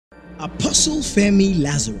Apostle Femi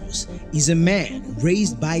Lazarus is a man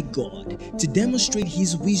raised by God to demonstrate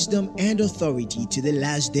his wisdom and authority to the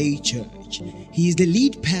last day church. He is the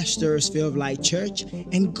lead pastor of Sphere of Light Church,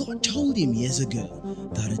 and God told him years ago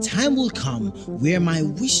that a time will come where my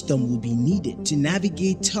wisdom will be needed to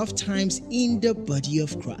navigate tough times in the body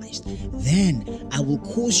of Christ. Then I will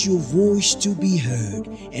cause your voice to be heard,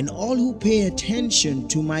 and all who pay attention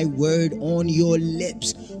to my word on your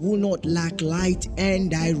lips will not lack light and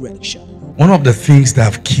direction. One of the things that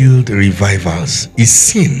have killed revivals is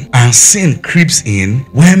sin. And sin creeps in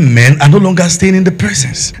when men are no longer staying in the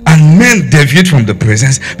presence. And men deviate from the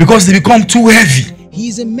presence because they become too heavy. He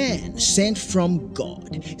is a man sent from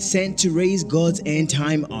God, sent to raise God's end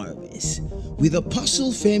time harvest. With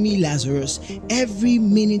Apostle Femi Lazarus, every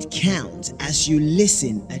minute counts as you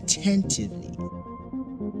listen attentively.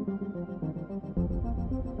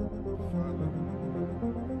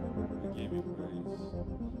 We give you praise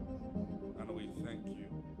and we thank you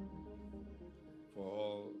for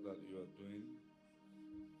all that you are doing,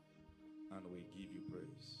 and we give you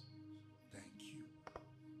praise. Thank you.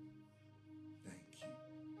 Thank you.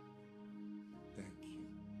 Thank you.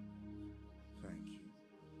 Thank you.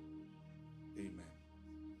 Amen.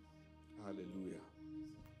 Hallelujah.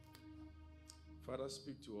 Father,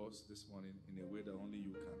 speak to us this morning in a way that only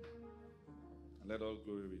you can. And let all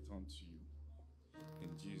glory return to you.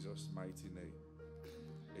 In Jesus' mighty name.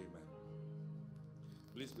 Amen.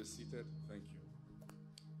 Please be seated. Thank you.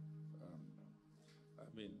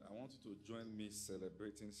 I want you to join me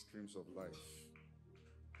celebrating streams of life.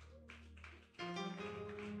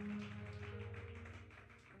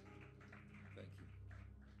 Thank you.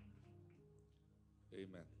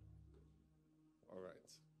 Amen. All right.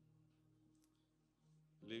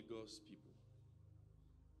 Lagos people,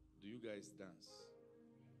 do you guys dance?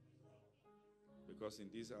 Because in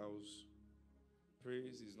this house,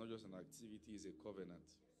 praise is not just an activity, it's a covenant.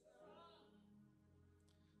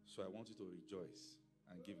 So I want you to rejoice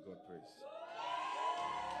and give God praise.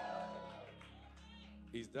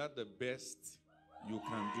 Is that the best you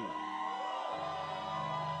can do?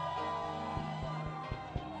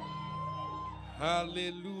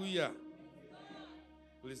 Hallelujah.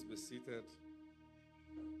 Please be seated.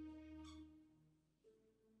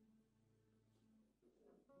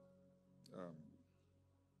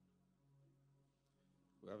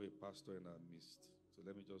 We have a pastor in our midst. So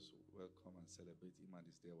let me just welcome and celebrate him and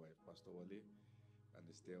his dear wife, Pastor Wale and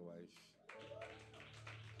his dear wife.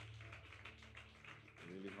 I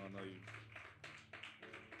really honor you.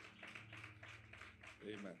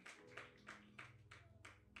 Amen.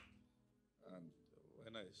 And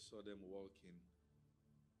when I saw them walking,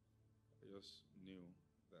 I just knew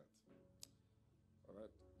that, all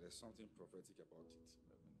right, there's something prophetic about it.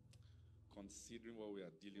 Considering what we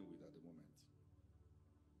are dealing with at the moment.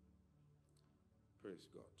 Praise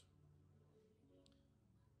God.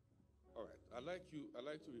 All right. I'd like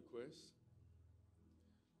to request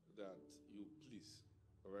that you please,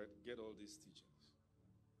 all right, get all these teachings.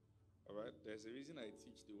 All right. There's a reason I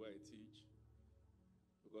teach the way I teach,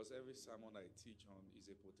 because every sermon I teach on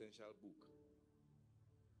is a potential book.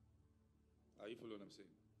 Are you following what I'm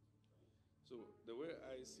saying? So the way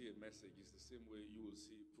I see a message is the same way you will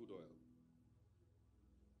see crude oil.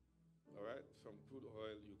 All right. From crude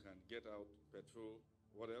oil, you can get out petrol.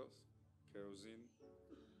 What else? Kerosene,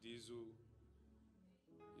 diesel,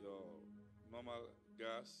 your normal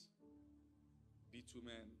gas,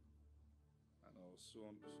 bitumen, and so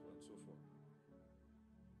on and so forth.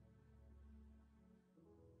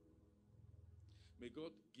 May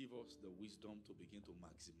God give us the wisdom to begin to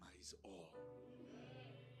maximize all.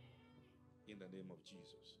 In the name of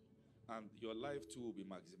Jesus. And your life too will be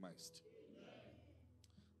maximized.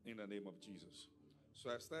 In the name of Jesus. So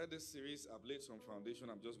I've started this series. I've laid some foundation.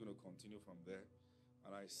 I'm just going to continue from there.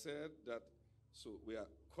 And I said that, so we are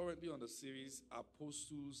currently on the series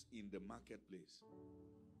Apostles in the Marketplace.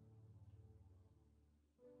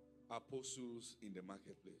 Apostles in the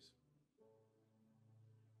Marketplace.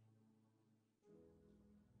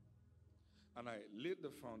 And I laid the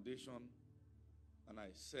foundation and I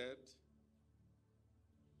said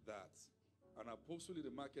that an apostle in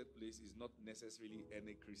the marketplace is not necessarily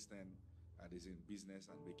any Christian that is in business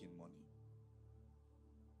and making money.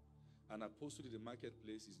 An apostle in the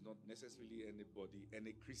marketplace is not necessarily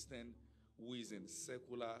any Christian who is in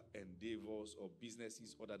secular endeavors or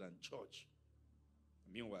businesses other than church.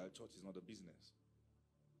 Meanwhile, church is not a business.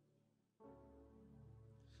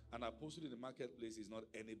 An apostle in the marketplace is not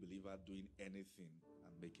any believer doing anything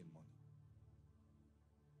and making money.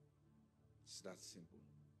 It's that simple.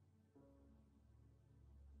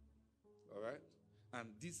 All right? And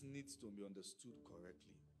this needs to be understood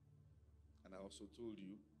correctly. And I also told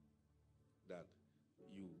you that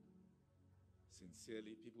you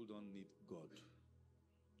sincerely, people don't need God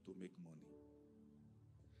to make money.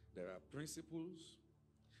 There are principles.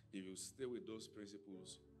 If you stay with those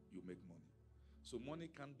principles, you make money. So money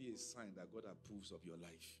can be a sign that God approves of your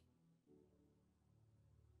life.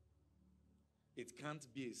 It can't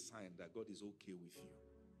be a sign that God is okay with you.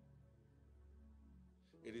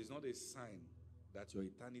 It is not a sign that your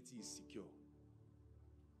eternity is secure.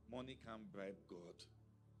 Money can't bribe God.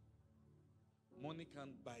 Money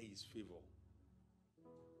can't buy his favor.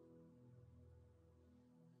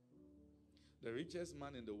 The richest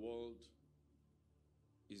man in the world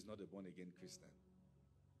is not a born-again Christian.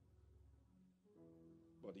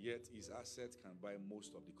 But yet his assets can buy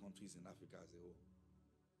most of the countries in Africa as a whole.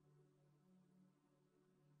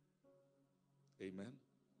 Amen.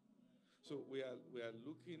 So we are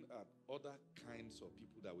looking at other kinds of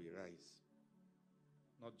people that will rise.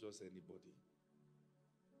 Not just anybody.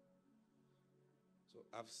 So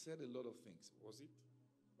I've said a lot of things. Was it?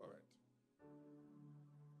 All right.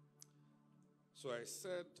 So I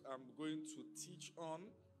said I'm going to teach on.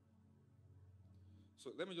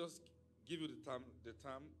 So let me just give you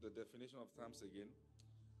the definition of terms again,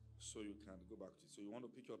 so you can go back to it. So you want to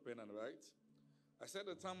pick your pen and write? I said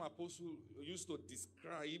the term apostle used to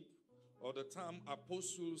describe, or the term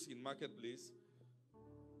apostles in marketplace,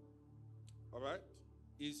 all right,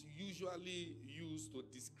 is usually used to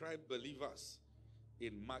describe believers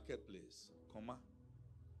in marketplace, comma.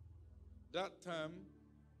 That term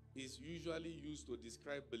is usually used to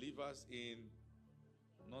describe believers in,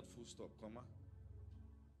 not full stop, comma.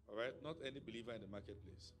 All right, not any believer in the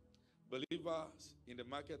marketplace. Believers in the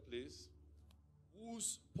marketplace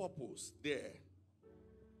whose purpose there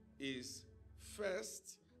is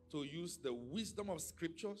first to use the wisdom of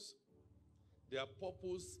scriptures. Their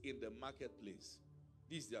purpose in the marketplace.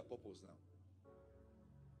 This is their purpose now.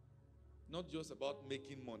 Not just about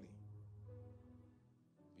making money.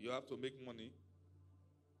 You have to make money.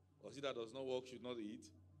 Or see that does not work, should not eat.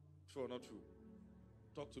 True or not true?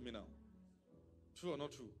 Talk to me now. True or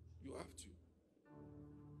not true? You have to.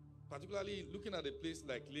 Particularly looking at a place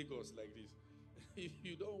like Lagos like this.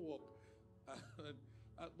 You don't work.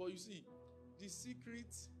 But you see, the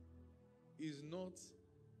secret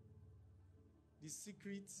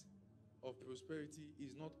of prosperity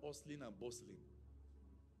is not hustling and bustling.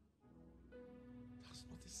 That's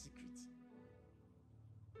not a secret.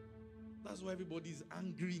 That's why everybody is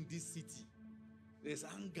angry in this city. There's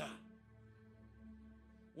anger.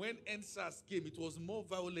 When NSAS came, it was more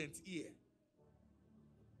violent here.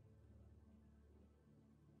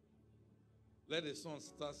 Let the sun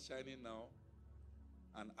start shining now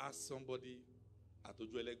and ask somebody at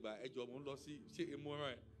Ojuelegba, and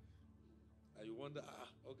you wonder,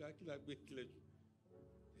 okay,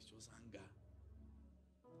 it's just anger.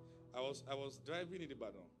 I was driving in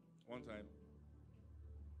Ibadan one time,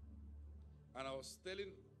 and I was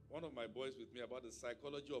telling one of my boys with me about the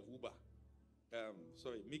psychology of Uber.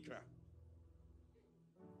 Mikra.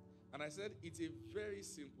 And I said, it's a very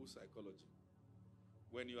simple psychology.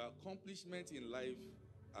 When your accomplishments in life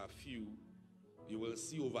are few, you will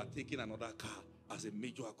see overtaking another car as a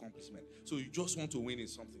major accomplishment. So you just want to win in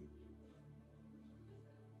something.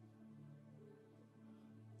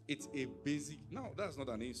 It's a basic, no, that's not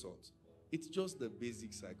an insult. It's just the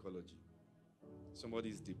basic psychology.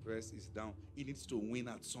 Somebody is depressed, is down, he needs to win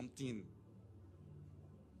at something.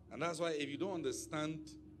 And that's why if you don't understand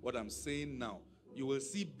what I'm saying now, you will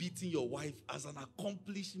see beating your wife as an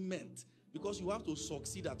accomplishment because you have to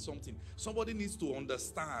succeed at something. Somebody needs to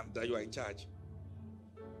understand that you are in charge.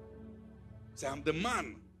 Say, I'm the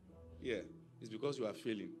man. Yeah, it's because you are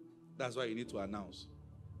failing. That's why you need to announce.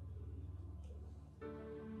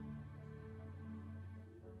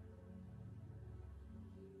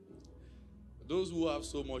 Those who have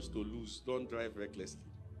so much to lose, don't drive recklessly.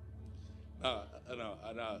 Now,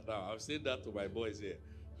 I've said that to my boys here.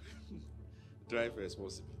 Drive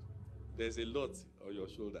responsibly. There's a lot on your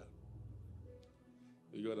shoulder.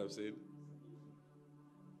 You know what I'm saying?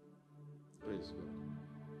 Praise God.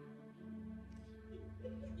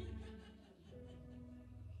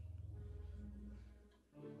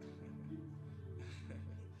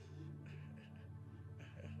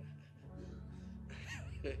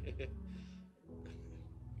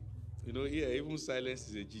 You know, here, even silence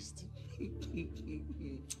is a gist.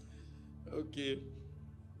 Okay.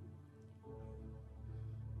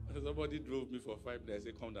 Somebody drove me for 5 days. I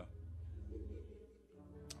said, calm down.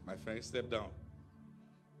 My friend, step down.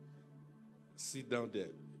 Sit down there.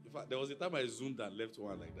 In fact, there was a time I zoomed and left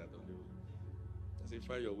one like that on the road. I said,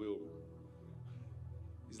 find your way home.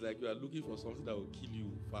 It's like you are looking for something that will kill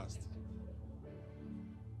you fast.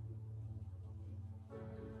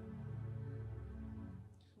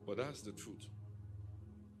 But that's the truth.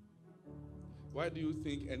 Why do you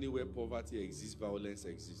think anywhere poverty exists, violence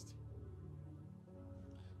exists?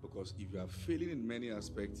 Because if you are failing in many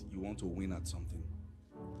aspects, you want to win at something.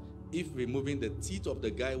 If removing the teeth of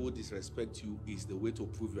the guy who disrespects you is the way to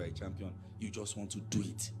prove you are a champion, you just want to do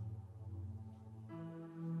it.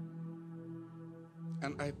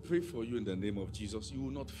 And I pray for you in the name of Jesus, you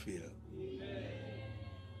will not fail. Amen.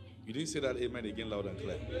 You didn't say that amen again loud and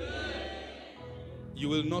clear. Amen. You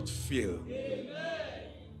will not fail. Amen.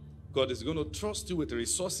 God is going to trust you with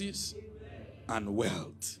resources and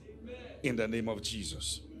wealth in the name of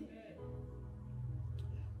Jesus.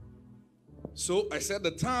 So I said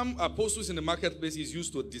the term apostles in the marketplace is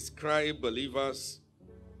used to describe believers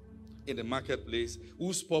in the marketplace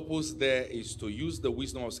whose purpose there is to use the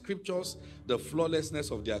wisdom of scriptures, the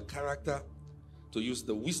flawlessness of their character, to use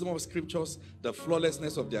the wisdom of scriptures, the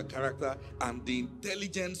flawlessness of their character, and the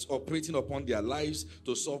intelligence operating upon their lives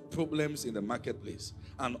to solve problems in the marketplace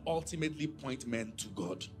and ultimately point men to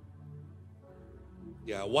God.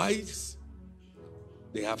 They are wise,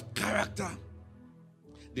 they have character,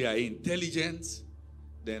 they are intelligent,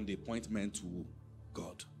 then they point men to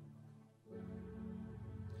God.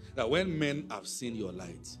 That when men have seen your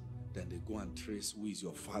light, then they go and trace who is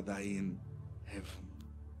your Father in heaven.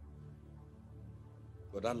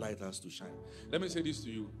 But that light has to shine. Let me say this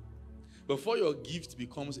to you. Before your gift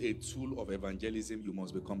becomes a tool of evangelism, you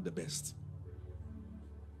must become the best.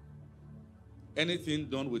 Anything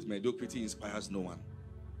done with mediocrity inspires no one.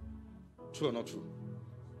 True or not true?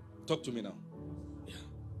 Talk to me now. Yeah.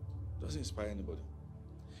 Doesn't inspire anybody.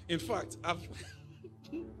 In fact,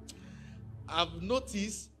 I've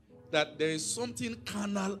noticed that there is something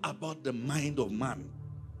carnal about the mind of man.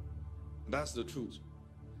 That's the truth.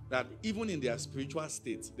 That even in their spiritual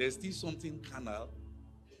state, there's still something carnal.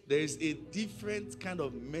 There is a different kind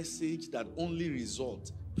of message that only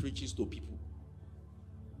result preaches to people.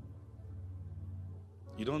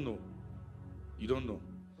 You don't know. You don't know.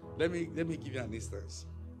 Let me give you an instance.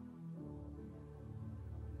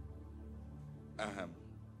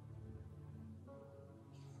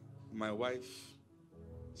 My wife,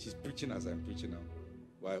 she's preaching as I'm preaching now.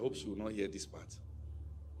 Well, I hope she will not hear this part.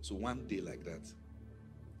 So one day like that,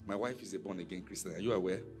 my wife is a born-again Christian. Are you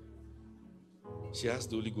aware? She has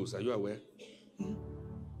the Holy Ghost. Are you aware?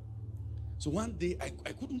 So one day,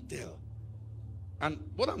 I couldn't tell. And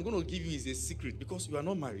what I'm going to give you is a secret because you are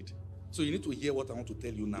not married. So you need to hear what I want to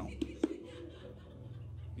tell you now.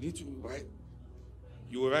 You need to write.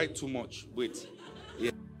 You will write too much. Wait.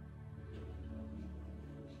 Yeah.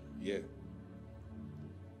 Yeah.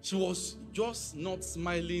 She was just not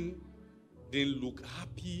smiling, didn't look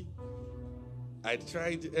happy. I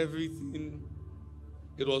tried everything.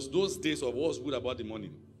 It was those days of what's good about the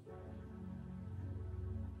morning.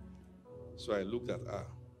 So I looked at her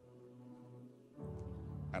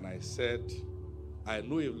and I said, I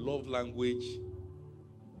know a love language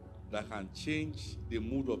that can change the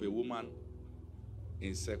mood of a woman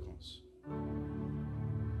in seconds.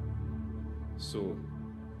 So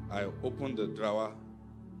I opened the drawer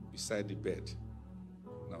beside the bed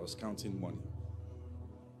and I was counting money.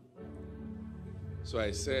 So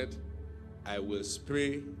I said, I will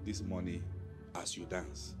spray this money as you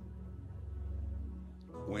dance.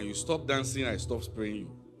 When you stop dancing, I stop spraying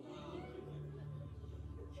you.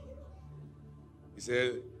 He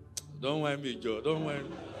said, don't mind me, Joe, don't mind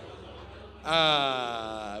me.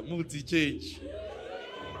 Multi-change.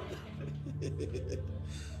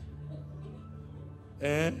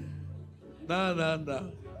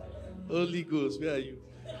 No. Holy Ghost, where are you?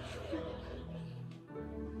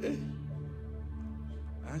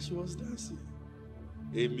 And she was dancing.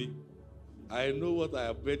 Amy, I know what I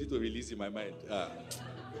am ready to release in my mind.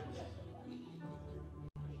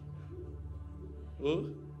 Oh,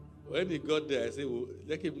 when he got there, I said, well,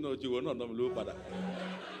 let him know you will not know me, Father.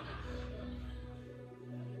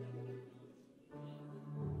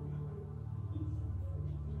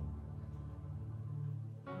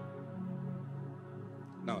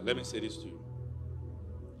 Now, let me say this to you.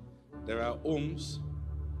 There are homes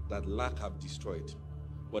that lack have destroyed,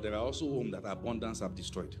 but there are also homes that abundance have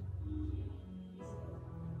destroyed.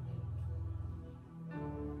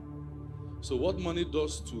 So what money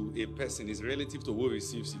does to a person is relative to who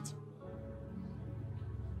receives it.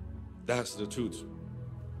 That's the truth.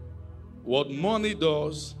 What money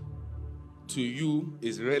does to you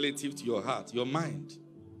is relative to your heart, your mind,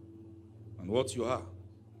 and what you are,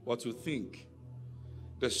 what you think,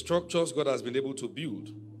 the structures God has been able to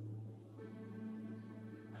build.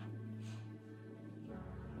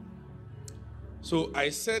 So I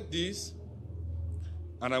said this,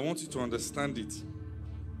 and I want you to understand it.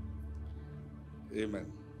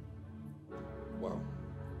 Amen. Wow.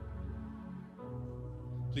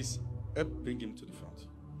 Please, help bring him to the front.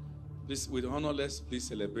 Please, with honor, let's please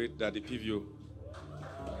celebrate Daddy Pivio.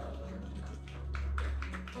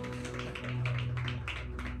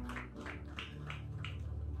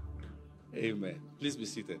 Amen. Please be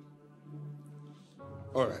seated.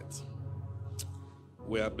 All right.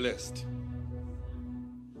 We are blessed.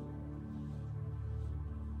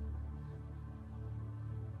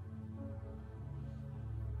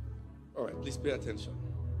 All right, please pay attention.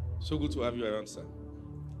 So good to have you around, sir.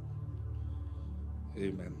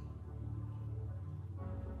 Amen.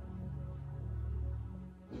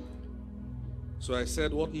 So I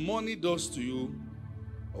said, what money does to you,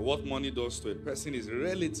 or what money does to a person, is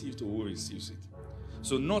relative to who receives it.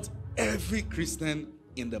 So not every Christian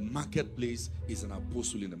in the marketplace is an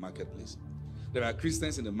apostle in the marketplace. There are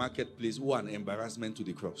Christians in the marketplace who are an embarrassment to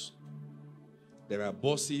the cross. There are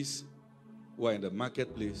bosses who are in the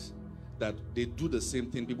marketplace that they do the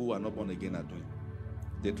same thing people who are not born again are doing.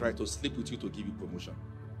 They try to sleep with you to give you promotion.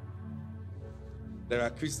 There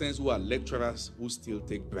are Christians who are lecturers who still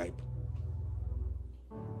take bribe.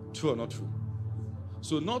 True or not true?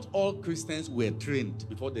 So not all Christians were trained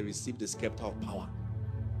before they received the scepter of power.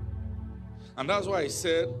 And that's why I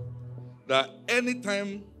said that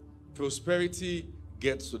anytime prosperity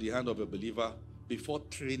gets to the hand of a believer, before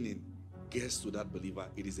training gets to that believer,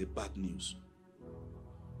 it is a bad news.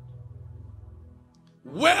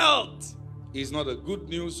 Wealth is not a good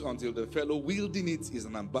news until the fellow wielding it is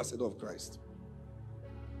an ambassador of Christ.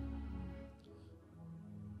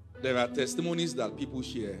 There are testimonies that people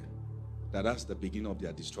share that that's the beginning of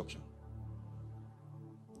their destruction.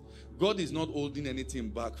 God is not holding anything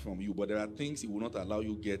back from you, but there are things he will not allow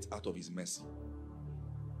you get out of his mercy.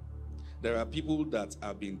 There are people that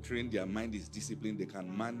have been trained, their mind is disciplined, they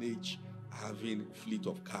can manage having fleet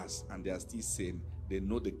of cars, and they are still sane. They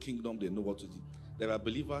know the kingdom, they know what to do. There are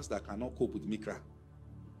believers that cannot cope with Mikra.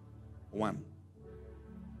 One.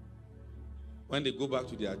 When they go back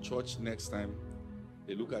to their church next time,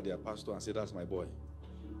 they look at their pastor and say, that's my boy.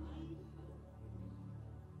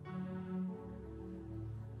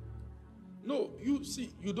 No, you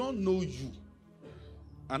see, you don't know you.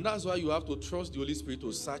 And that's why you have to trust the Holy Spirit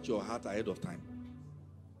to search your heart ahead of time.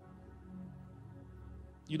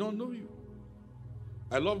 You don't know you.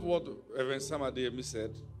 I love what Reverend Sam Adeyemi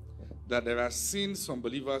said, that there are sins some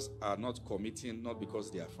believers are not committing, not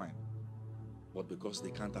because they are fine, but because they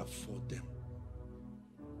can't afford them.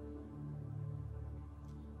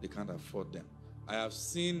 They can't afford them. I have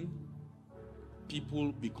seen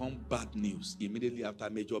people become bad news immediately after a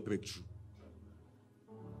major breakthrough.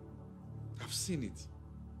 I've seen it.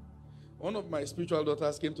 One of my spiritual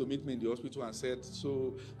daughters came to meet me in the hospital and said,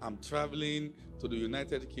 so I'm traveling to the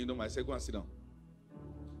United Kingdom. I said, go and sit down.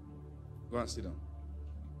 Go and sit down.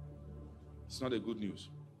 It's not a good news.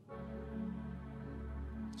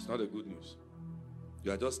 It's not a good news.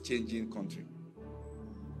 You are just changing country.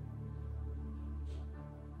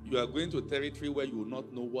 You are going to a territory where you will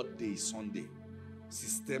not know what day is Sunday,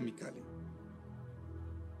 systemically.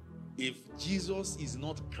 If Jesus is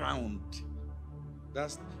not crowned,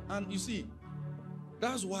 and you see,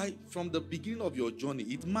 that's why from the beginning of your journey,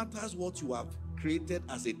 it matters what you have created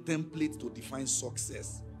as a template to define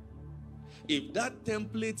success. If that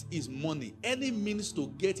template is money, any means to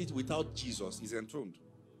get it without Jesus is enthroned.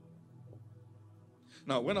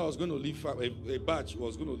 Now, when I was going to leave, a batch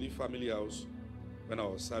was going to leave family house when I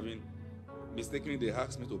was serving, mistakenly they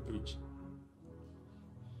asked me to preach.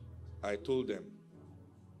 I told them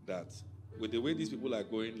that with the way these people are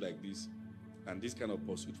going like this, and this kind of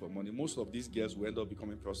pursuit for money, most of these girls will end up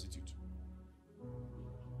becoming prostitutes.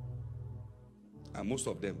 And most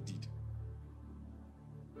of them did.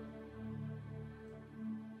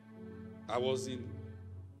 I was in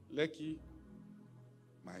Lekki.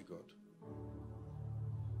 My God.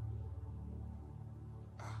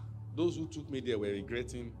 Those who took me there were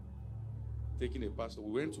regretting taking a pastor.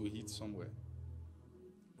 We went to eat somewhere.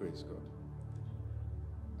 Praise God.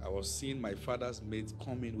 I was seeing my father's mate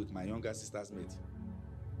come in with my younger sister's mate.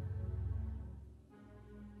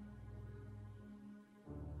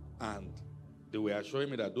 And they were assuring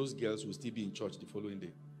me that those girls will still be in church the following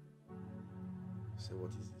day. I said, what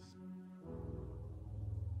is this?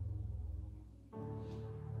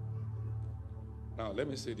 Now, let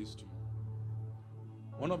me say this too.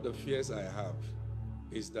 One of the fears I have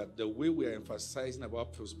is that the way we are emphasizing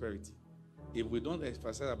about prosperity, if we don't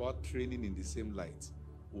emphasize about training in the same light,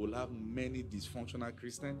 we'll have many dysfunctional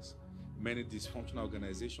Christians, many dysfunctional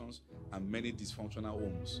organizations, and many dysfunctional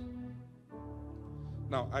homes.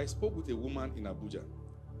 Now, I spoke with a woman in Abuja,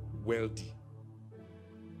 wealthy.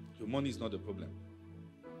 Your money is not the problem.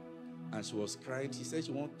 And she was crying. She said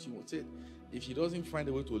she said if she doesn't find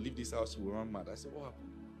a way to leave this house, she will run mad. I said, what happened?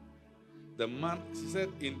 The man, she said,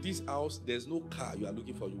 in this house, there's no car you are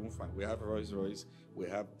looking for, you won't find. We have Rolls Royce, we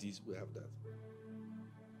have this, we have that.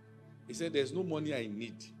 He said, there's no money I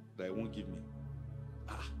need that I won't give me.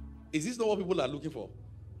 Is this not what people are looking for?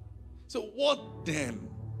 So what then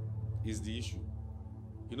is the issue?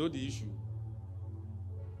 You know the issue?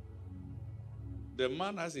 The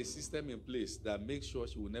man has a system in place that makes sure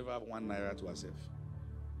she will never have 1 naira to herself.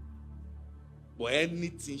 But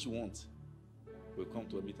anything she wants will come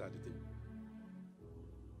to a meet at the table.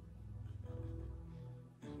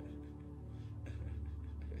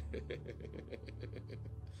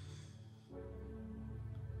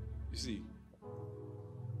 You see,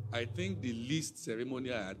 I think the least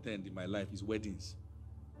ceremony I attend in my life is weddings.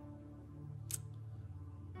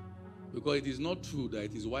 Because it is not true that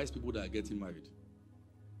it is wise people that are getting married.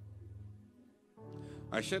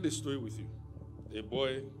 I shared a story with you. A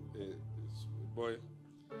boy,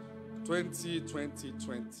 20, 13,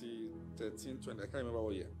 20, I can't remember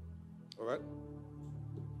what year. All right?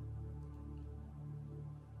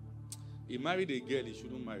 He married a girl he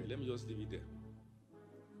shouldn't marry. Let me just leave it there.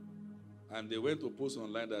 And they went to post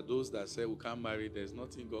online that those that say we can't marry, there's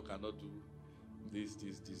nothing God cannot do. This.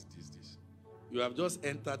 You have just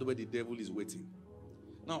entered where the devil is waiting.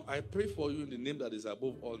 Now, I pray for you in the name that is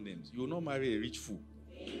above all names. You will not marry a rich fool.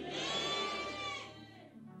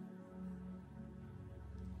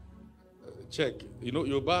 Check. You know,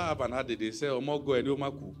 Yoruba have an adage. They say, Omogo and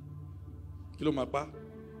Omaku. Kilo Mapa.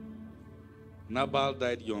 Nabal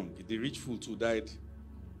died young. The rich fool too died.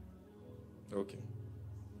 Okay.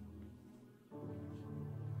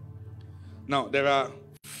 Now, there are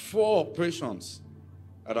 4 operations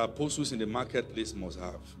that apostles in the marketplace must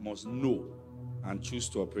know and choose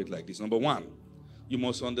to operate like this. Number 1, you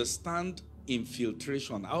must understand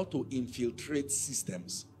infiltration, how to infiltrate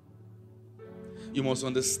systems. You must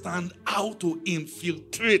understand how to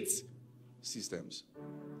infiltrate systems.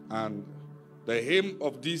 And the aim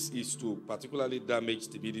of this is to particularly damage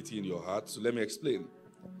stability in your heart. So let me explain.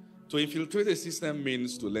 To infiltrate a system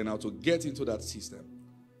means to learn how to get into that system.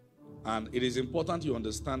 And it is important you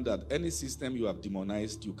understand that any system you have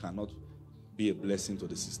demonized, you cannot be a blessing to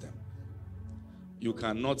the system. You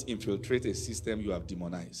cannot infiltrate a system you have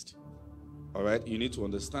demonized. All right? You need to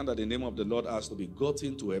understand that the name of the Lord has to be got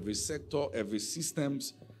into every sector, every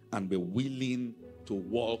systems, and be willing to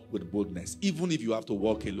walk with boldness, even if you have to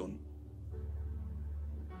walk alone.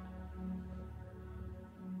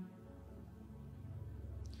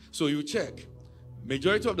 So you check.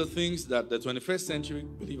 Majority of the things that the 21st century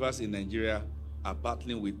believers in Nigeria are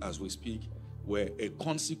battling with as we speak were a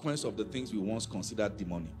consequence of the things we once considered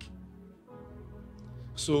demonic.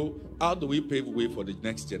 So how do we pave way for the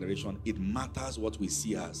next generation? It matters what we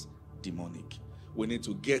see as demonic. We need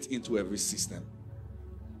to get into every system.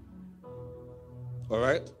 All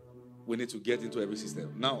right? We need to get into every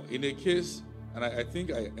system. Now, in a case, and I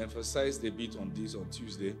think I emphasized a bit on this on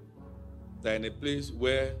Tuesday, that in a place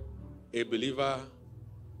where a believer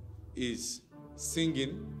is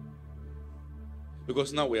singing,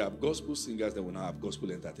 because now we have gospel singers, then we now have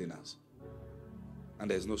gospel entertainers.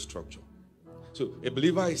 And there's no structure. So a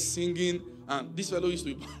believer is singing, and this fellow used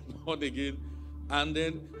to be born again. And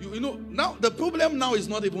then, you know, now the problem now is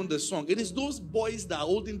not even the song. It is those boys that are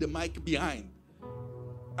holding the mic behind.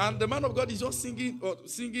 And the man of God is just singing,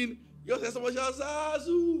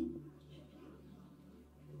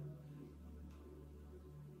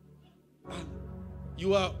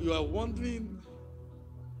 You are wondering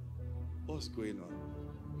what's going on.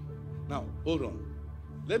 Now, hold on.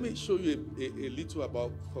 Let me show you a little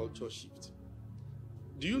about culture shift.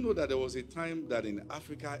 Do you know that there was a time that in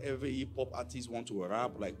Africa, every hip-hop artist want to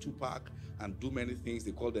rap like Tupac and do many things?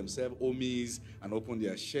 They call themselves homies and open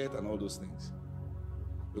their shirt and all those things.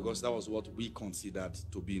 Because that was what we considered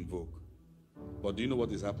to be in vogue. But do you know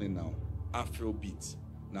what is happening now? Afrobeat.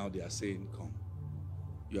 Now they are saying, come.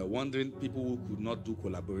 You are wondering, people who could not do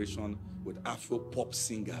collaboration with Afro pop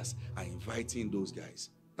singers are inviting those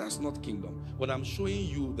guys. That's not kingdom. But I'm showing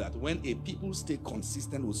you that when a people stay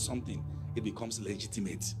consistent with something, it becomes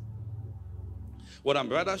legitimate. What I'm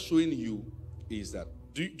rather showing you is that,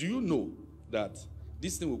 do you know that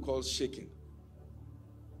this thing we call shaking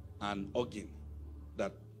and hugging,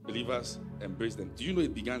 that believers embrace them? Do you know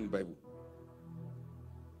it began in the Bible?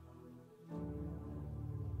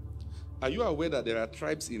 Are you aware that there are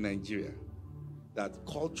tribes in Nigeria that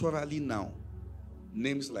culturally now,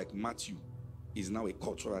 names like Matthew is now a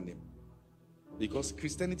cultural name? Because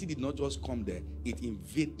Christianity did not just come there, it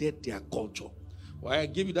invaded their culture. Why I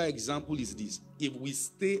gave you that example is this. If we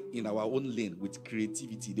stay in our own lane with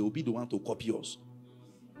creativity, they will be the one to copy us.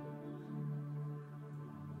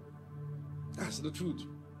 That's the truth.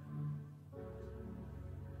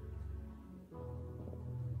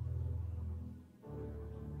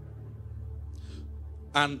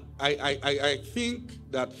 And I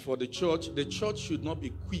think that for the church should not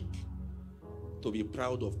be quick to be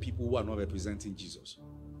proud of people who are not representing Jesus.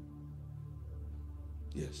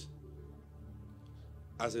 Yes.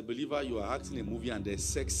 As a believer, you are acting a movie and there's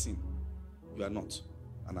sex scene. You are not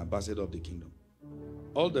an ambassador of the kingdom.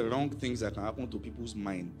 All the wrong things that can happen to people's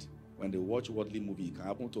mind when they watch worldly movie can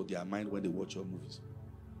happen to their mind when they watch your movies.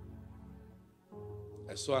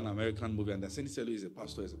 I saw an American movie and they said, is a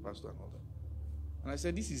pastor and all that. And I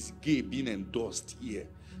said, this is gay being endorsed here.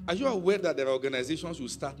 Are you aware that there are organizations who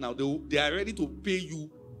start now? They are ready to pay you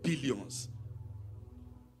billions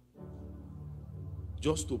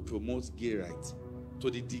just to promote gay rights to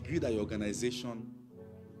the degree that your organization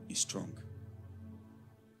is strong.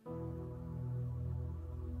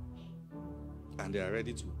 And they are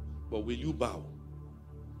ready to. But will you bow?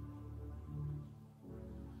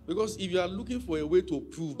 Because if you are looking for a way to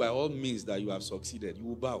prove by all means that you have succeeded, you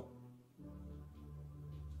will bow.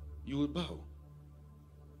 You will bow.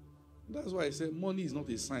 That's why I say money is not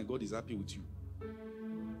a sign God is happy with you.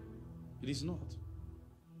 It is not.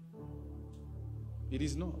 It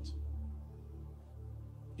is not.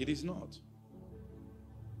 It is not.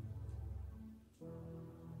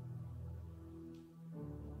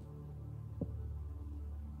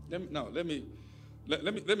 Let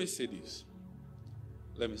me say this.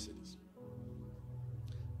 Let me say this.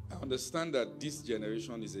 I understand that this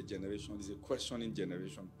generation is a questioning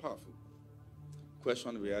generation. Powerful.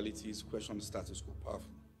 Question realities, question status quo.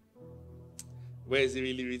 Powerful. Where is it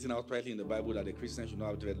really written outrightly in the Bible that the Christian should not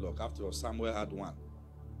have dreadlock? After all, Samuel had one.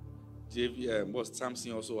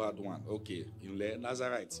 Samson also had one. Okay. In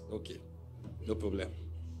Nazarite. Okay. No problem.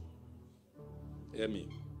 Hear me.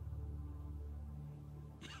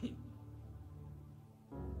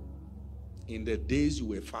 In the days you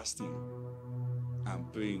were fasting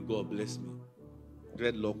and praying, God bless me,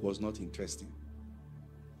 dreadlock was not interesting.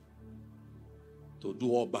 To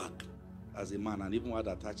do all back as a man and even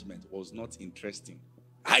without attachment was not interesting.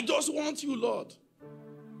 I just want you, Lord.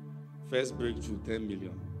 First breakthrough, 10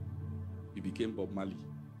 million. You became Bob Marley.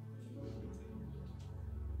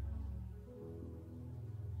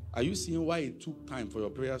 Are you seeing why it took time for your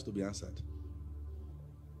prayers to be answered?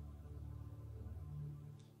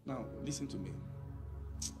 Now, listen to me.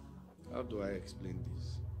 How do I explain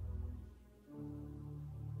this?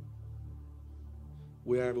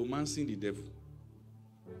 We are romancing the devil.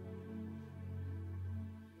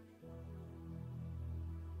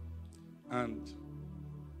 And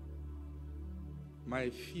my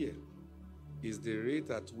fear is the rate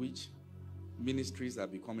at which ministries are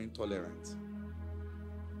becoming tolerant.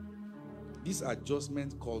 This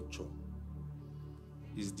adjustment culture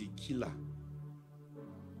is the killer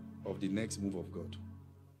of the next move of God.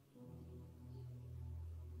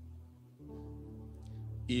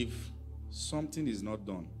 If something is not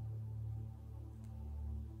done,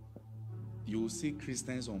 you will see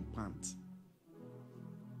Christians on pants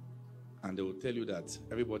and they will tell you that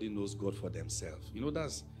everybody knows God for themselves. You know,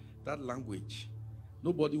 that's that language.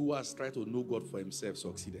 Nobody who has tried to know God for himself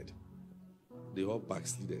succeeded. They all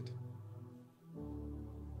backslided.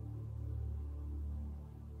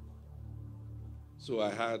 So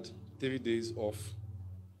I had 3 days off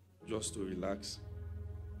just to relax,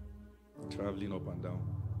 traveling up and down.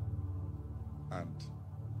 And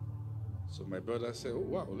so my brother said, oh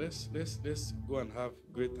wow, let's go and have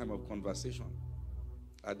great time of conversation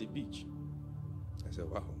at the beach. I said,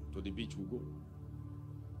 wow, to the beach we'll go.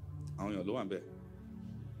 On your low and bed.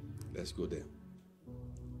 Let's go there.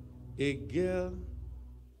 A girl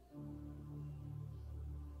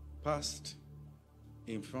passed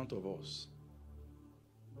in front of us.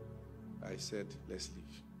 I said, let's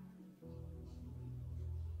leave.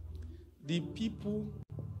 The people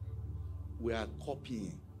were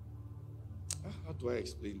copying. How do I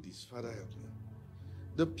explain this? Father, help me.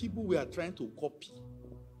 The people we are trying to copy,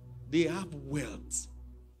 they have wealth,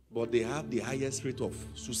 but they have the highest rate of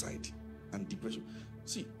suicide and depression.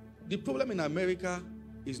 See, the problem in America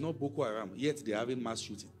is not Boko Haram, yet they're having mass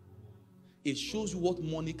shooting. It shows you what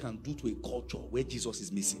money can do to a culture where Jesus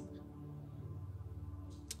is missing.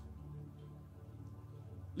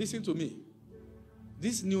 Listen to me.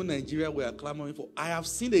 This new Nigeria we are clamoring for, I have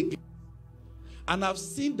seen a glimpse. And I've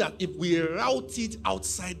seen that if we route it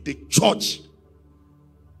outside the church,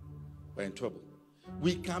 we're in trouble.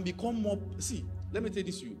 We can become more, see, let me tell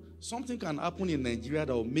this to you. Something can happen in Nigeria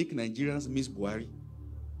that will make Nigerians miss Buhari.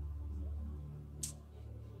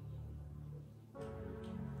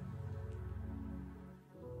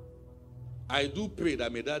 I do pray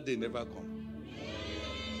that may that day never come.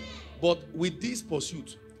 But with this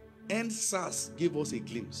pursuit, NSAS gave us a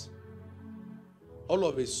glimpse. All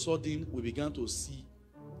of a sudden, we began to see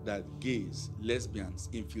that gays, lesbians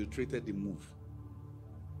infiltrated the move.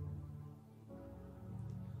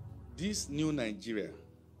 This new Nigeria,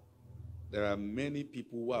 there are many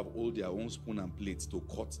people who have hold their own spoon and plates to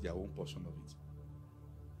cut their own portion of it.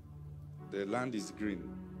 The land is green,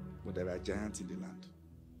 but there are giants in the land.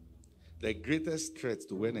 The greatest threat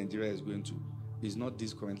to where Nigeria is going to is not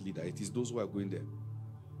this current leader, it is those who are going there.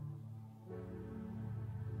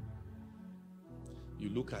 You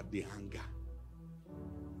look at the anger.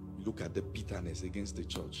 You look at the bitterness against the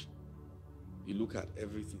church. You look at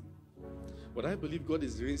everything. But I believe God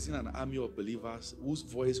is raising an army of believers whose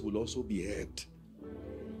voice will also be heard.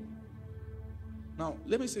 Now,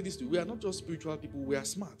 let me say this to you. We are not just spiritual people, we are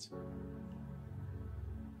smart.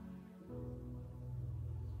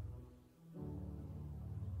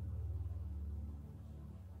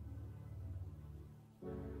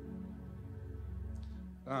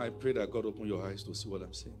 Now I pray that God open your eyes to see what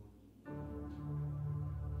I'm saying.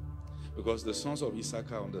 Because the sons of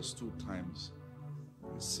Issachar understood times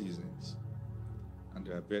and seasons, and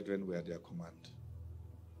their brethren were at their command.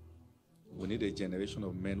 We need a generation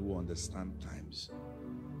of men who understand times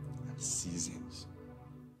and seasons.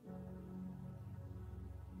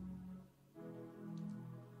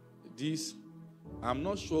 This, I'm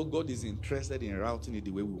not sure God is interested in routing it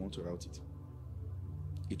the way we want to route it.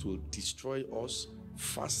 It will destroy us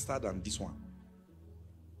faster than this one.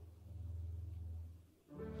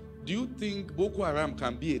 Do you think Boko Haram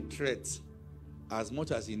can be a threat as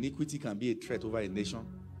much as iniquity can be a threat over a nation?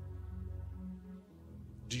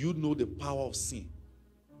 Do you know the power of sin?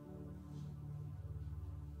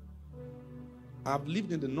 I've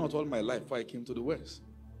lived in the north all my life before I came to the west.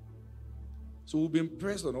 So we've been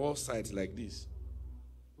pressed on all sides like this.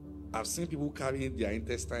 I've seen people carrying their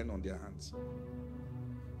intestine on their hands.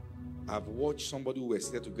 I've watched somebody who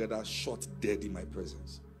was there together shot dead in my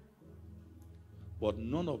presence. But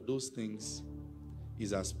none of those things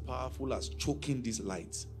is as powerful as choking these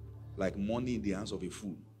lights like money in the hands of a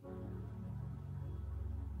fool.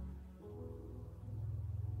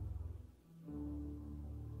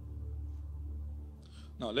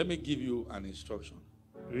 Now, let me give you an instruction.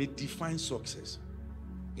 Redefine success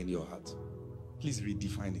in your heart. Please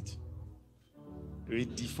redefine it.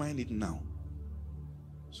 Redefine it now,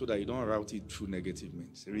 so that you don't route it through negative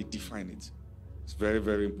means. Redefine it. It's very,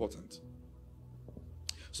 very important.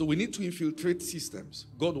 So we need to infiltrate systems.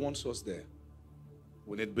 God wants us there.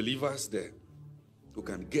 We need believers there who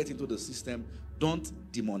can get into the system. Don't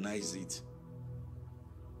demonize it.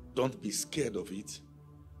 Don't be scared of it.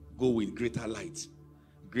 Go with greater light,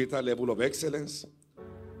 greater level of excellence,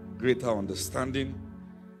 greater understanding,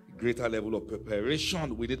 greater level of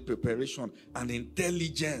preparation. We need preparation and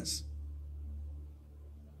intelligence.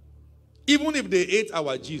 Even if they hate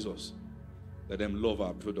our Jesus, let them love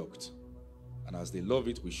our product. And as they love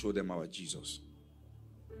it, we show them our Jesus.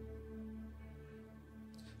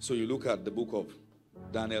 So you look at the book of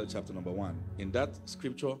Daniel chapter number 1. In that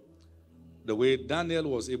scripture, the way Daniel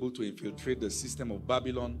was able to infiltrate the system of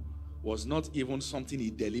Babylon was not even something he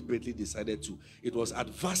deliberately decided to. It was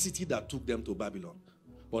adversity that took them to Babylon.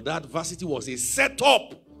 But that adversity was a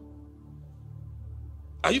setup.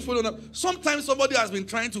 Are you following up? Sometimes somebody has been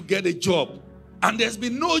trying to get a job and there's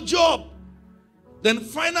been no job. Then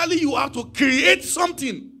finally you have to create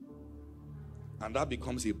something. And that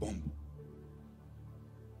becomes a bomb.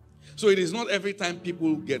 So it is not every time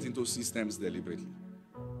people get into systems deliberately.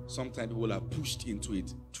 Sometimes people are pushed into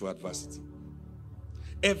it through adversity.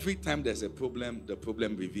 Every time there's a problem, the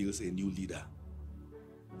problem reveals a new leader.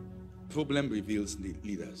 Problem reveals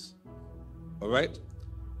leaders. All right?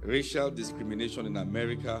 Racial discrimination in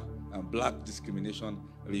America and black discrimination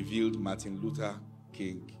revealed Martin Luther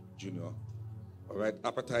King Jr. All right?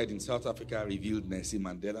 Apartheid in South Africa revealed Nelson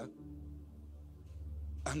Mandela.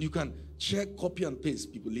 And you can check, copy and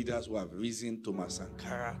paste people, leaders who have risen, Thomas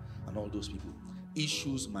Sankara and all those people.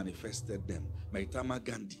 Issues manifested them. Mahatma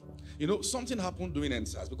Gandhi. You know, something happened during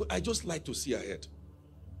NSAS because I just like to see ahead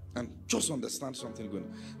and just understand something going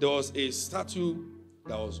on. There was a statue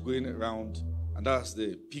that was going around, and that's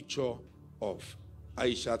the picture of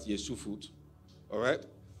Aishat Yesufut. All right?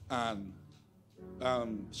 And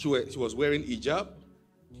she was wearing hijab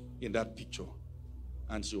in that picture.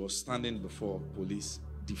 And she was standing before police,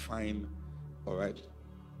 defying, all right,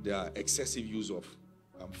 their excessive use of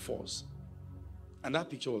force. And that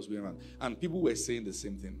picture was going around. And people were saying the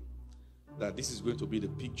same thing. That this is going to be the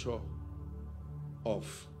picture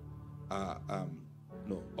of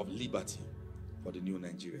liberty for the new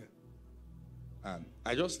Nigeria. And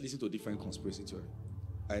I just listen to different conspiracy theories.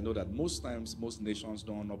 I know that most times, most nations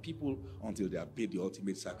don't honor people until they have paid the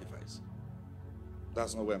ultimate sacrifice.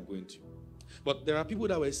 That's not where I'm going to. But there are people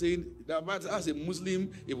that were saying that as a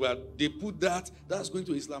Muslim, if they put that, that's going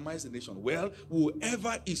to Islamize the nation. Well,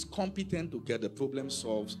 whoever is competent to get the problem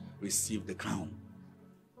solved, receive the crown.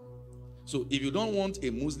 So if you don't want a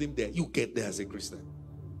Muslim there, you get there as a Christian.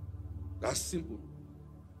 That's simple.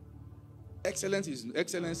 Excellence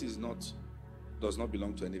does not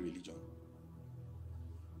belong to any religion.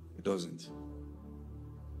 It doesn't.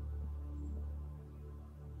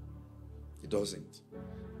 It doesn't.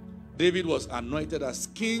 David was anointed as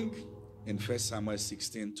king in 1 Samuel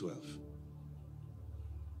 16:12.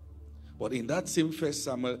 But in that same 1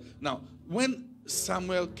 Samuel, now, when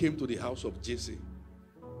Samuel came to the house of Jesse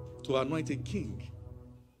to anoint a king,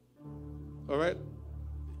 all right?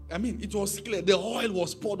 I mean, it was clear. The oil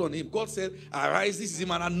was poured on him. God said, arise, this is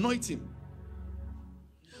him, and anoint him.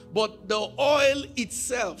 But the oil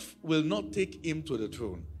itself will not take him to the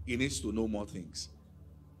throne. He needs to know more things.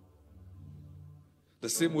 The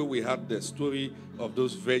same way we had the story of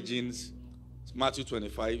those virgins, Matthew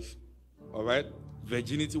 25, all right?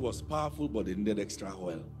 Virginity was powerful, but they needed extra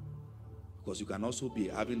oil. Because you can also be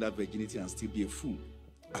having that virginity and still be a fool,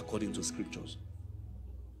 according to scriptures.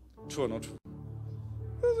 True or not true?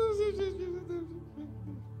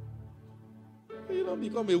 You don't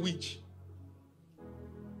become a witch.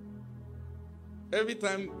 Every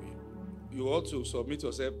time you ought to submit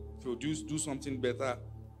yourself, produce, do something better,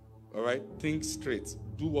 all right? Think straight.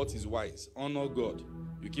 Do what is wise. Honor God.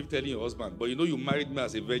 You keep telling your husband, but you know you married me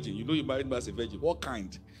as a virgin. You know you married me as a virgin. What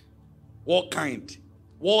kind? What kind?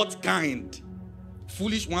 What kind?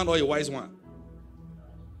 Foolish one or a wise one?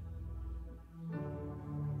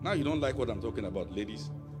 Now you don't like what I'm talking about, ladies.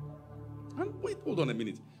 And wait, hold on a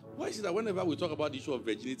minute. Why is it that whenever we talk about the issue of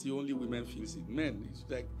virginity, only women feel it? Men, it's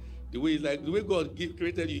like the way God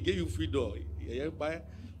created you, He gave you free door.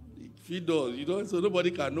 Free doors. You don't, so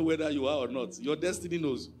nobody can know whether you are or not. Your destiny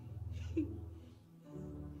knows.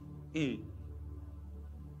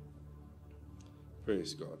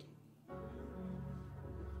 Praise God.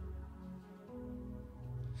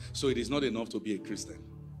 So it is not enough to be a Christian.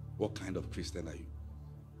 What kind of Christian are you?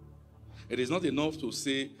 It is not enough to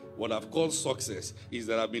say what I've called success is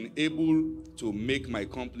that I've been able to make my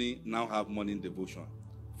company now have money in devotion.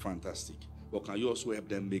 Fantastic. But can you also help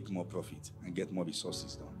them make more profit and get more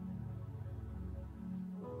resources done?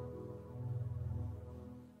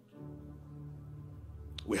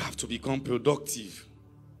 We have to become productive.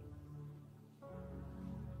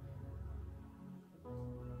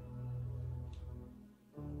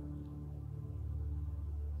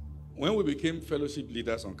 When we became fellowship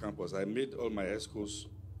leaders on campus, I made all my ESCOs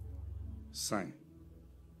sign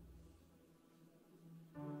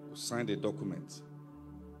a document.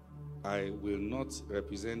 I will not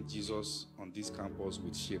represent Jesus on this campus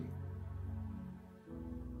with shame.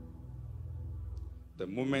 The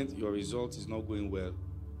moment your result is not going well,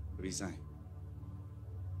 resign.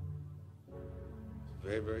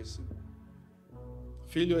 Very, very simple.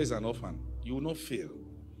 Failure is an orphan. You will not fail.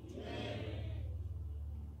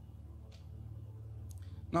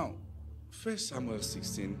 Now, 1 Samuel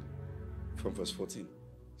 16 from verse 14.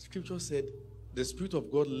 Scripture said, the Spirit of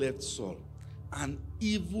God left Saul. An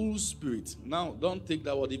evil spirit. Now, don't take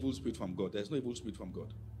that word evil spirit from God. There's no evil spirit from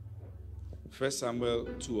God. 1 Samuel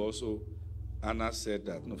 2 also, Anna said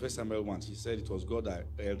that. No, 1 Samuel 1, she said it was God that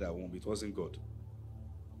held her womb. It wasn't God.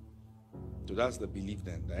 So that's the belief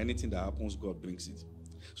then, that anything that happens, God brings it.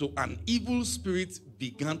 So an evil spirit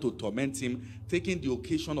began to torment him, taking the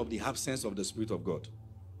occasion of the absence of the Spirit of God.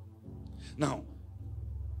 Now,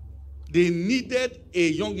 they needed a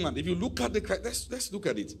young man. If you look at let's look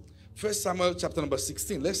at it. 1 Samuel chapter number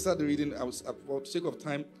 16. Let's start the reading. For the sake of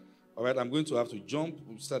time, all right, I'm going to have to jump.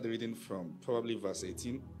 We'll start the reading from probably verse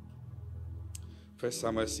 18. 1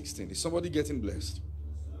 Samuel 16. Is somebody getting blessed?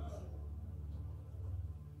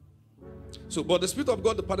 So, but the Spirit of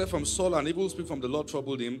God departed from Saul, and an evil spirit from the Lord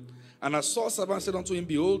troubled him. And as Saul's servant said unto him,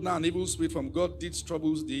 behold, now an evil spirit from God did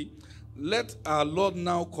trouble thee. Let our Lord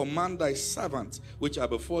now command thy servant, which are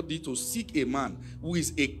before thee, to seek a man who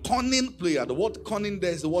is a cunning player. The word cunning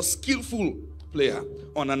there is the word skillful player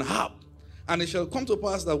on an harp. And it shall come to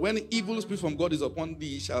pass that when evil spirit from God is upon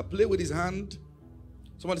thee, he shall play with his hand.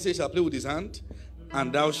 Somebody say, he shall play with his hand,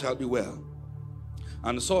 and thou shalt be well.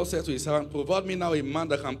 And Saul said to his servant, provide me now a man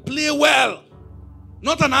that can play well.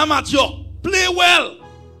 Not an amateur. Play well.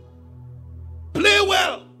 Play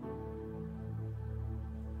well.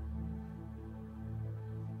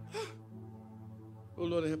 Oh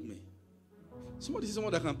Lord, help me. Somebody say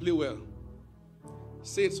someone that can play well.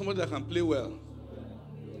 Say it, somebody that can play well.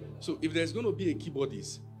 So if there's going to be a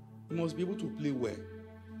keyboardist, you must be able to play well.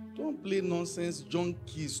 Don't play nonsense, join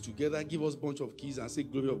keys together, give us a bunch of keys and say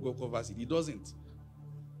glory of God covers it. He doesn't.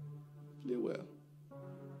 Play well.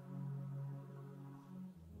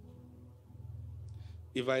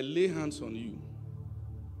 If I lay hands on you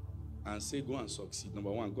and say go and succeed,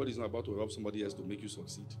 number one, God is not about to rob somebody else to make you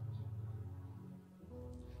succeed.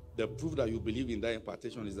 The proof that you believe in that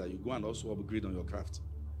impartation is that you go and also upgrade on your craft.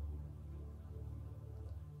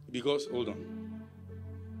 Because, hold on.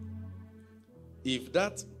 If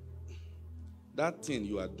that thing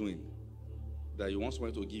you are doing, that you want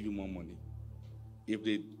somebody to give you more money,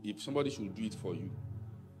 if somebody should do it for you,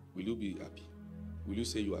 will you be happy? Will you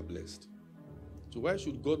say you are blessed? So why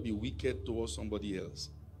should God be wicked towards somebody else?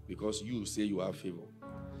 Because you say you have favor.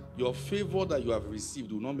 Your favor that you have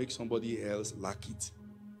received will not make somebody else lack it.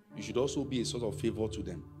 You should also be a sort of favor to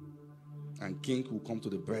them. And king will come to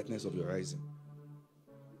the brightness of your rising.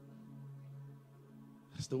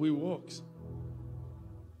 That's the way it works.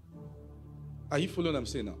 Are you following what I'm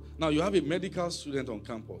saying now? Now, you have a medical student on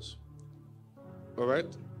campus. All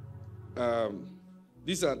right?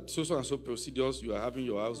 These are so and so procedures. You are having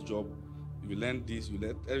your house job. You learn this. You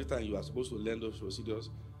learn every time you are supposed to learn those procedures.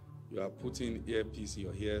 You are putting earpiece in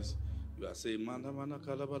your ears. You are saying,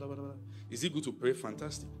 is it good to pray?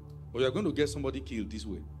 Fantastic. But you are going to get somebody killed this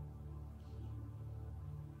way.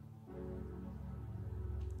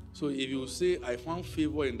 So if you say, I found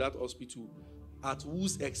favor in that hospital, at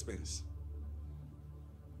whose expense?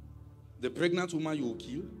 The pregnant woman you will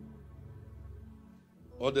kill?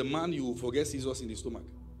 Or the man you will forget scissors in the stomach?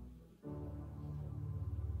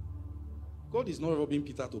 God is not robbing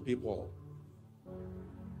Peter to pay Paul.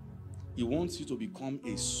 He wants you to become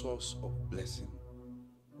a source of blessing.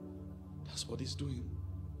 That's what he's doing.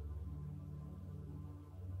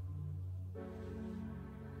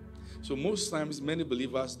 So most times, many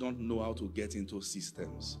believers don't know how to get into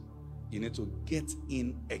systems. You need to get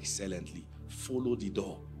in excellently. Follow the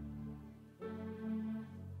door.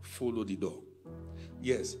 Follow the door.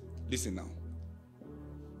 Yes, listen now.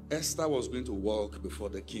 Esther was going to walk before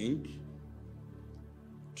the king.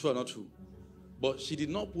 True or not true? But she did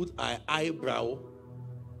not put her eyebrow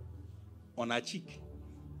on her cheek.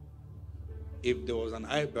 If there was an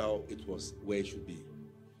eyebrow, it was where it should be.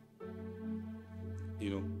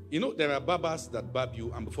 You know, there are barbers that barb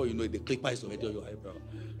you, and before you know it, the clipper is already on your eyebrow.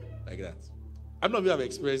 Like that. I don't know if you have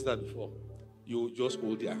experienced that before. You just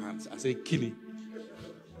hold their hands and say, Kili.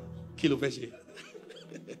 Kilo Feshe.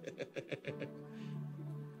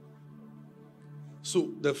 So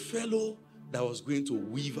the fellow that was going to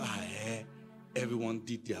weave her hair, everyone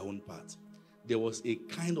did their own part. There was a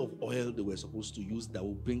kind of oil they were supposed to use that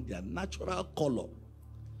will bring their natural color.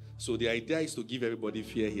 So the idea is to give everybody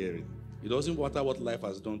fair hearing. It doesn't matter what life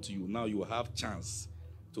has done to you. Now you have chance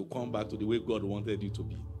to come back to the way God wanted you to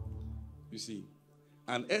be. You see.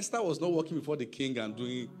 And Esther was not walking before the king and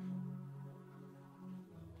doing.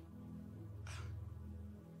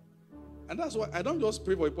 And that's why I don't just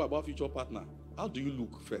pray for people about future partner. How do you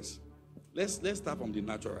look first? Let's start from the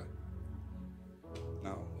natural.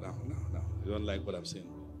 Now. You don't like what I'm saying.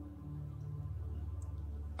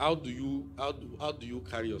 How do you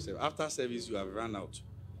carry yourself? After service, you have run out.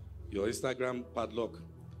 Your Instagram padlock.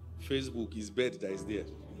 Facebook is bed that is there.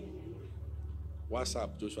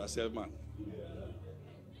 WhatsApp, Joshua Selman.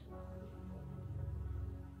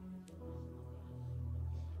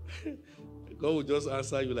 God will just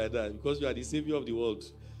answer you like that because you are the savior of the world.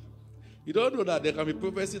 You don't know that there can be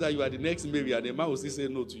prophecy that you are the next Mary and the man will still say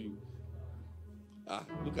no to you.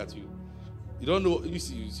 Look at you. You don't know. You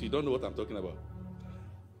see, you don't know what I'm talking about.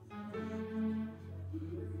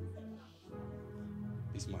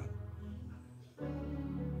 This man.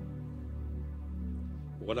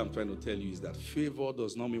 What I'm trying to tell you is that favor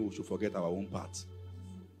does not mean we should forget our own part.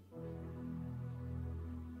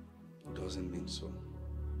 It doesn't mean so.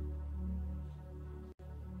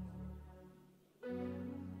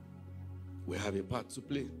 We have a part to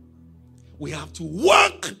play. We have to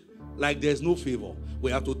work like there's no favor.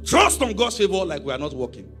 We have to trust on God's favor like we are not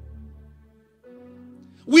working.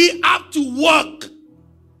 We have to work.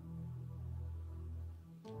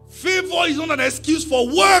 Favor is not an excuse for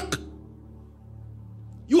work.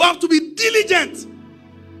 You have to be diligent.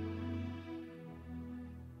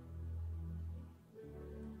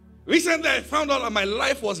 Recently, I found out that my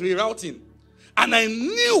life was rerouting. And I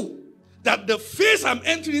knew that the phase I'm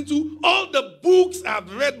entering into, all the books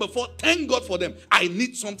I've read before, thank God for them. I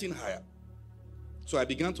need something higher. So I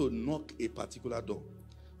began to knock a particular door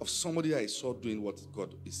of somebody I saw doing what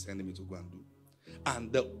God is sending me to go and do.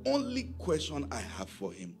 And the only question I have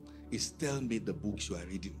for him is, tell me the books you are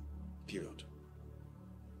reading. Period.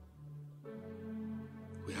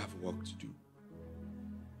 We have work to do.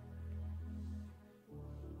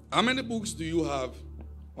 How many books do you have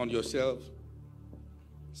on your shelf?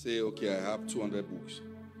 Say, okay, I have 200 books.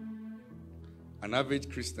 An average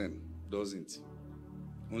Christian doesn't.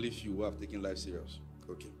 Only few who have taken life serious.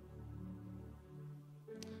 Okay.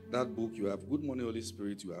 That book, you have Good Morning, Holy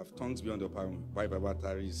Spirit, you have Tongues Beyond the Power, Bible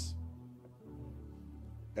Batteries,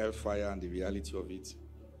 Hellfire and the Reality of It,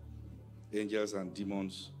 Angels and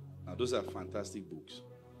Demons. Now, those are fantastic books.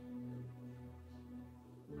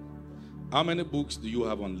 How many books do you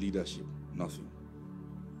have on leadership? Nothing.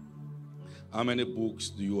 How many books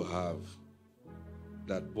do you have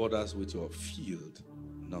that borders with your field?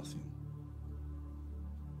 Nothing.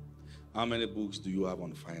 How many books do you have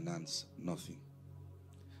on finance? Nothing.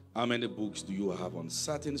 How many books do you have on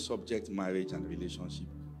certain subject, marriage and relationship?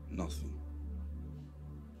 Nothing.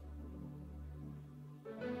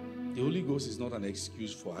 The Holy Ghost is not an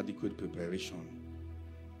excuse for adequate preparation.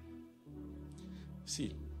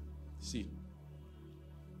 See,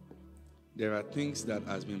 there are things that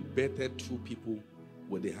has been bettered through people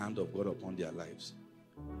with the hand of God upon their lives.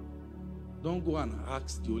 Don't go and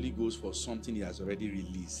ask the Holy Ghost for something he has already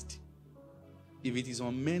released. If it is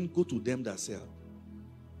on men, go to them that sell.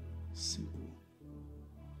 Simple.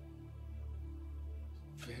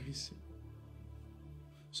 Very simple.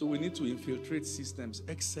 So we need to infiltrate systems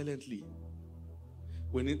excellently.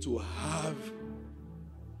 We need to have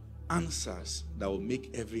answers that will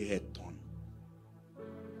make every head turn.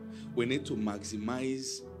 We need to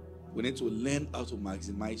maximize, we need to learn how to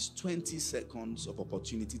maximize 20 seconds of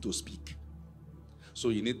opportunity to speak. So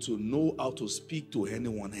you need to know how to speak to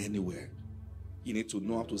anyone, anywhere. You need to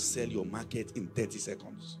know how to sell your market in 30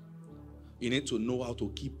 seconds. You need to know how to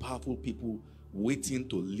keep powerful people waiting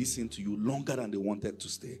to listen to you longer than they wanted to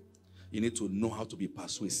stay. You need to know how to be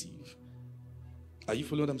persuasive. Are you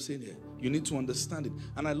following what I'm saying here? You need to understand it.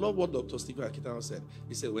 And I love what Dr. Stephen Akitawa said.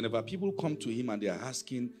 He said, whenever people come to him and they are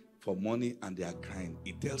asking for money and they are crying,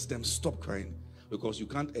 he tells them, stop crying, because you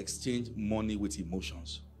can't exchange money with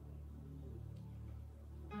emotions.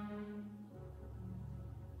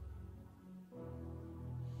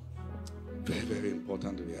 Very, very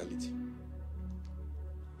important reality.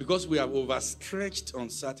 Because we have overstretched on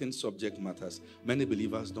certain subject matters, many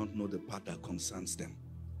believers don't know the part that concerns them.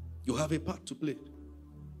 You have a part to play.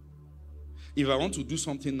 If I want to do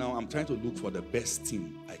something now, I'm trying to look for the best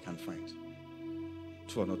team I can find.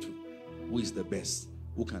 True or not true? Who is the best?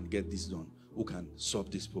 Who can get this done? Who can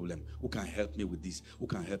solve this problem? Who can help me with this? Who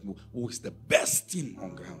can help me? Who is the best team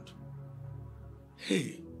on ground?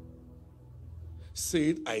 Hey, say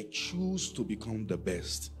it, I choose to become the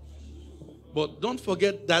best. But don't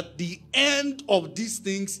forget that the end of these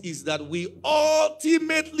things is that we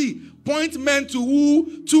ultimately point men to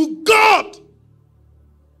who? To God.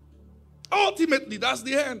 Ultimately, that's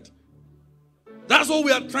the end. That's what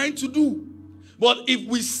we are trying to do. But if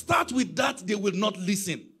we start with that, they will not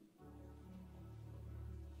listen.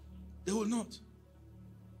 They will not.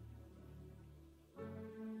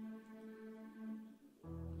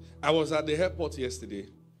 I was at the airport yesterday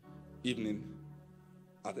evening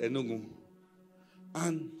at Enugu,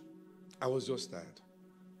 and I was just tired.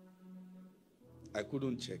 I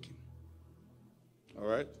couldn't check in. All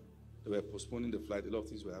right? They were postponing the flight. A lot of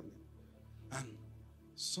things were happening. And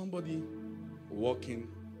somebody walking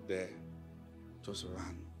there just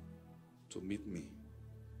ran to meet me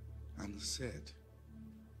and said,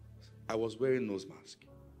 I was wearing nose mask.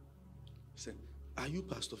 He said, are you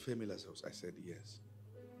Pastor Femi Lazarus? I said, yes.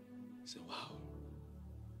 He said, wow,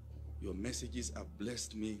 your messages have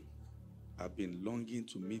blessed me. I've been longing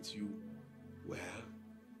to meet you. Well,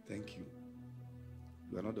 thank you.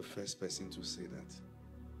 You are not the first person to say that.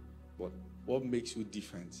 But what makes you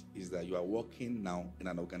different is that you are working now in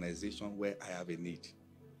an organization where I have a need.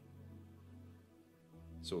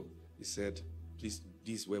 So he said, please,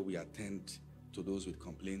 this is where we attend to those with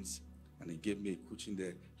complaints. And he gave me a cushion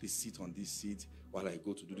there. Please sit on this seat while I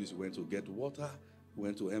go to do this. We went to get water. We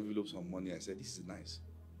went to envelope some money. I said, this is nice.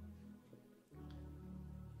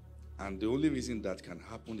 And the only reason that can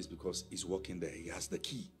happen is because he's working there. He has the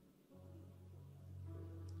key.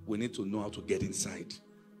 We need to know how to get inside.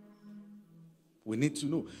 We need to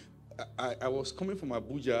know. I was coming from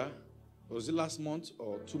Abuja. Was it last month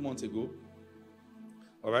or 2 months ago?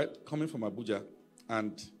 All right, coming from Abuja.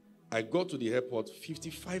 And I got to the airport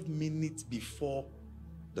 55 minutes before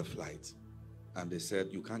the flight. And they said,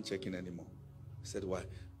 you can't check in anymore. I said, why?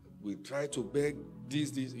 We try to beg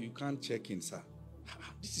this. You can't check in, sir.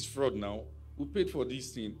 This is fraud now. We paid for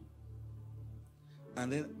this thing.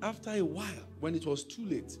 And then after a while, when it was too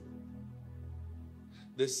late,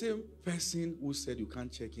 the same person who said you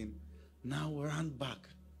can't check in now ran back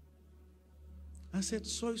and said,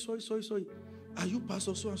 sorry. Are you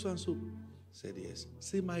Pastor so and so and so? Said yes.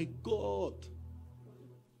 Say, my God,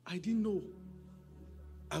 I didn't know.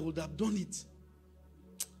 I would have done it.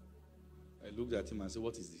 I looked at him and said,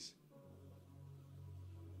 what is this?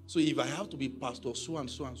 So if I have to be Pastor so and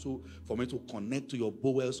so and so for me to connect to your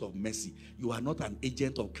bowels of mercy, you are not an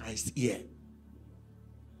agent of Christ here.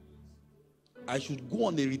 I should go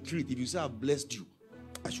on a retreat. If you say I've blessed you,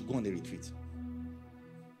 I should go on a retreat.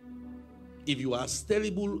 If you are as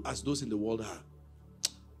terrible as those in the world are,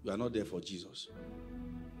 you are not there for Jesus.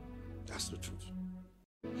 That's the truth.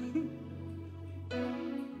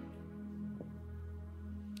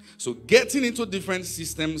 So getting into different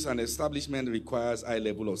systems and establishment requires high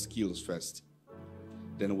level of skills first.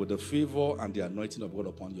 Then with the favor and the anointing of God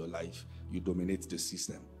upon your life, you dominate the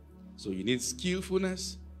system. So you need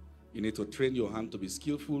skillfulness. You need to train your hand to be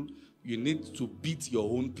skillful. You need to beat your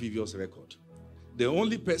own previous record. The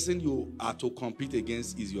only person you are to compete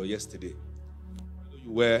against is your yesterday.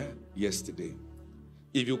 You were yesterday.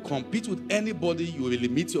 If you compete with anybody, you will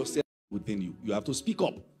limit yourself within you. You have to speak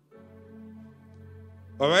up.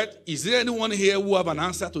 All right? Is there anyone here who have an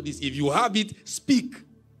answer to this? If you have it, speak.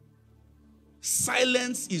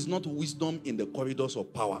 Silence is not wisdom in the corridors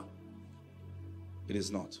of power. It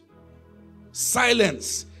is not.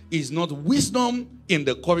 Silence is not wisdom in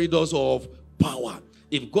the corridors of power.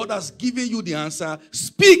 If God has given you the answer,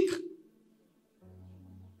 speak.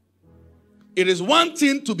 It is one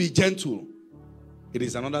thing to be gentle. It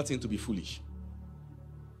is another thing to be foolish.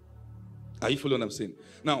 Are you following what I'm saying?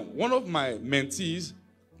 Now, one of my mentees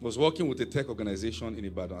was working with a tech organization in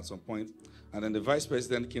Ibadan at some point, and then the vice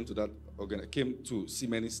president came to see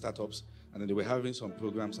many startups, and then they were having some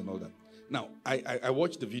programs and all that. Now, I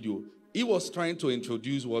watched the video. He was trying to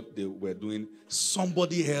introduce what they were doing.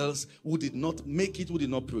 Somebody else who did not make it, who did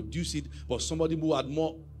not produce it, but somebody who had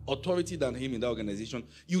more authority than him in that organization.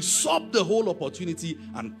 You usurped the whole opportunity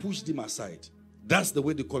and pushed him aside. That's the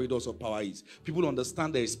way the corridors of power is. People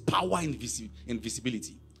understand there is power in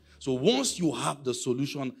visibility. So once you have the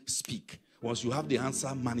solution, speak. Once you have the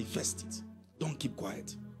answer, manifest it. Don't keep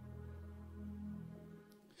quiet.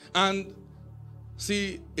 And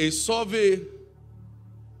see, a survey,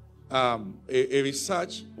 a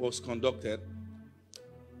research was conducted,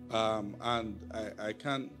 and I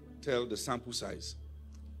can't tell the sample size.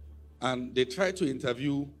 And they tried to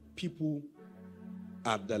interview people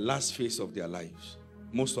at the last phase of their lives,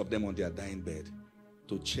 most of them on their dying bed,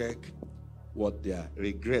 to check what their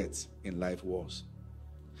regret in life was.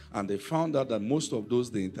 And they found out that most of those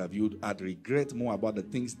they interviewed had regret more about the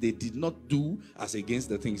things they did not do as against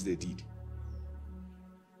the things they did.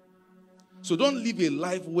 So don't live a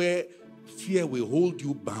life where fear will hold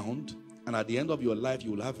you bound, and at the end of your life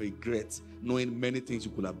you will have regret knowing many things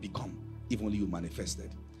you could have become if only you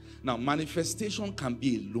manifested. Now, manifestation can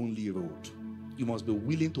be a lonely road. You must be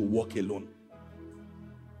willing to walk alone.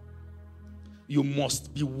 You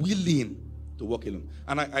must be willing to walk alone.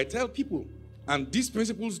 And I tell people, and these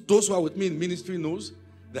principles, those who are with me in ministry knows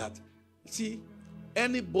that, see,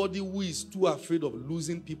 anybody who is too afraid of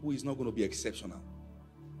losing people is not going to be exceptional.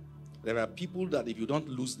 There are people that if you don't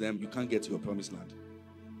lose them, you can't get to your promised land.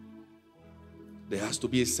 There has to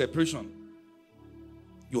be a separation.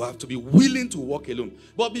 You have to be willing to walk alone.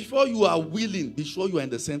 But before you are willing, be sure you are in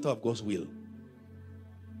the center of God's will.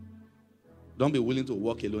 Don't be willing to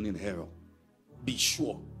walk alone in error. Be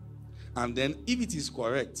sure. And then if it is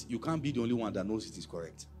correct, you can't be the only one that knows it is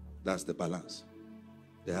correct. That's the balance.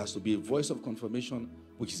 There has to be a voice of confirmation,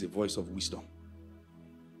 which is a voice of wisdom.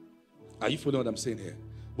 Are you following what I'm saying here?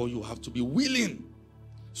 But you have to be willing.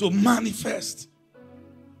 So manifest.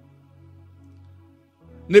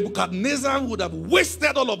 Nebuchadnezzar would have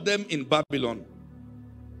wasted all of them in Babylon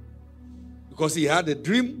because he had a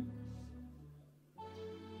dream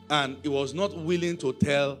and he was not willing to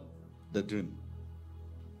tell the dream.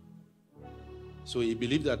 So he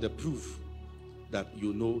believed that the proof that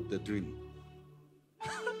you know the dream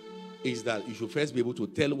is that you should first be able to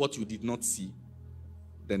tell what you did not see,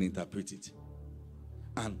 then interpret it.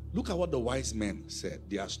 And look at what the wise men said,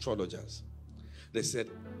 the astrologers. They said,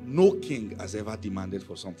 no king has ever demanded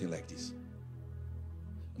for something like this.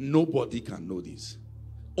 Nobody can know this.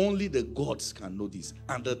 Only the gods can know this.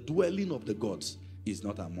 And the dwelling of the gods is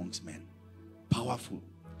not amongst men. Powerful.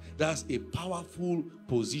 That's a powerful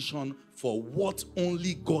position for what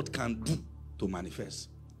only God can do to manifest.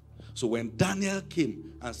 So when Daniel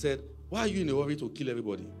came and said, why are you in a hurry to kill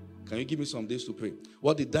everybody? Can you give me some days to pray?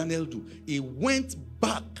 What did Daniel do? He went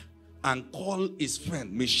back and called his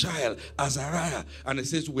friend, Mishael, Azariah, and he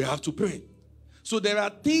says, we have to pray. So there are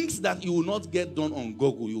things that you will not get done on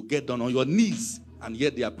Google, you get done on your knees, and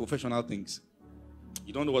yet they are professional things.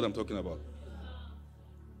 You don't know what I'm talking about.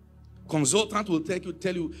 Consultant will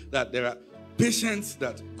tell you that there are patients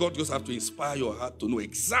that God just have to inspire your heart to know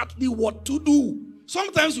exactly what to do.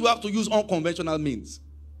 Sometimes you have to use unconventional means.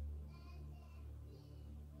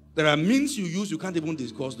 There are means you use you can't even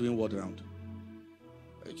discuss during word round.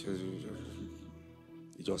 It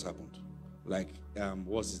just happened. Like,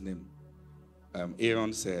 what's his name?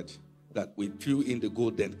 Aaron said that we threw in the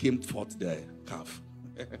goat, then came forth the calf.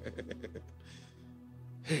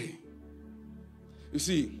 Hey, you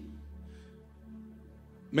see,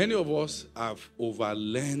 many of us have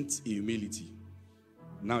overlearned humility.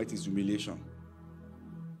 Now it is humiliation.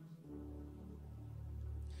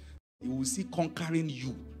 You will see conquering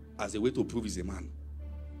you as a way to prove he's a man.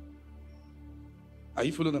 Are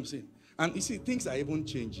you following what I'm saying? And you see, things are even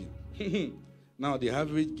changing. Now, the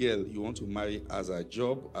average girl you want to marry has a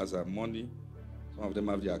job, has a money. Some of them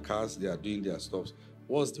have their cars, they are doing their stuff.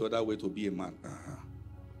 What's the other way to be a man?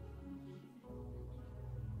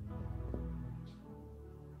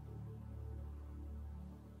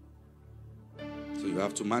 So you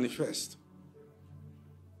have to manifest.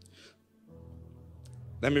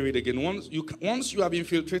 Let me read again. Once you have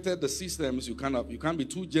infiltrated the systems, you can't be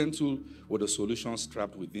too gentle with the solutions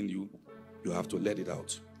trapped within you. You have to let it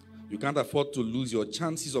out. You can't afford to lose your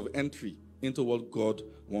chances of entry into what God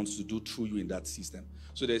wants to do through you in that system.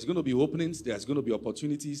 So there's going to be openings, there's going to be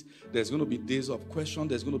opportunities, there's going to be days of question,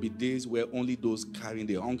 there's going to be days where only those carrying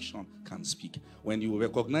the unction can speak. When you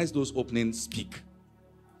recognize those openings, speak.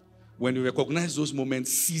 When you recognize those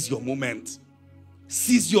moments, seize your moment.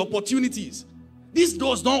 Seize your opportunities. These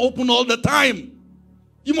doors don't open all the time.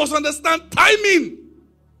 You must understand timing.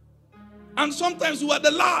 And sometimes you are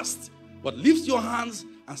the last. But lift your hands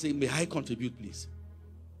and say, may I contribute, please?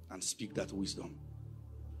 And speak that wisdom.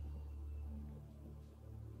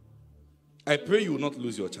 I pray you will not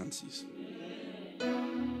lose your chances.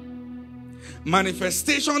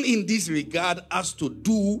 Manifestation in this regard has to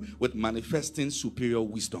do with manifesting superior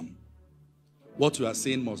wisdom. What you are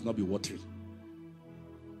saying must not be watery.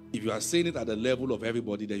 If you are saying it at the level of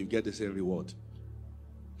everybody, then you get the same reward.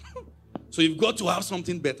 So you've got to have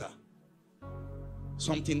something better.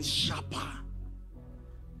 Something sharper.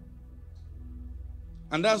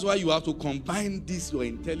 And that's why you have to combine this, your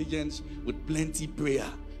intelligence, with plenty prayer.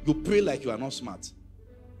 You pray like you are not smart.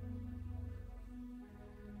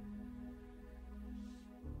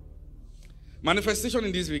 Manifestation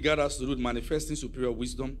in this regard has to do with manifesting superior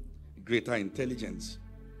wisdom, greater intelligence,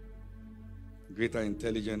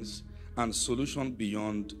 and solution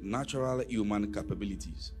beyond natural human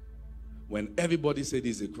capabilities. When everybody says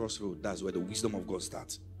this is a crossroad, that's where the wisdom of God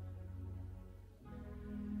starts.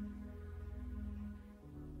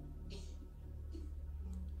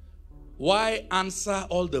 Why answer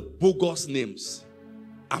all the bogus names?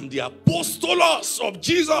 I'm the apostolos of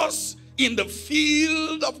Jesus in the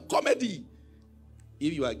field of comedy.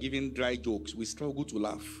 If you are giving dry jokes, we struggle to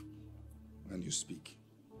laugh when you speak.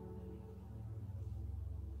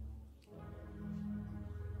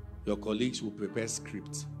 Your colleagues will prepare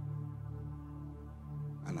scripts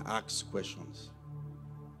and ask questions.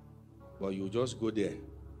 But you just go there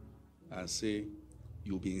and say,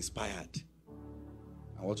 you'll be inspired.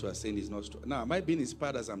 And what you are saying is not true. Now, am I being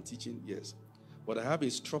inspired as I'm teaching? Yes. But I have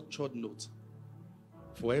a structured note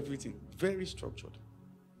for everything. Very structured.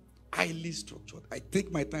 Highly structured. I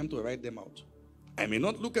take my time to write them out. I may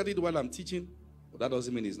not look at it while I'm teaching, but that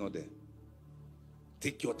doesn't mean it's not there.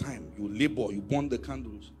 Take your time. You labor. You burn the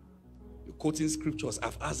candles. You're quoting scriptures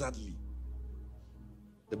haphazardly.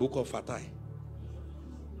 The book of Fatai.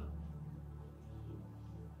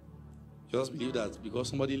 Just believe that because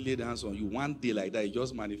somebody laid hands on you one day like that, it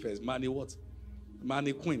just manifests. Money what?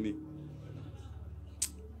 Money queen.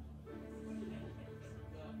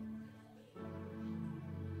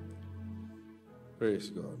 Praise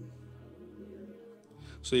God.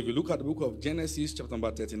 So if you look at the book of Genesis, chapter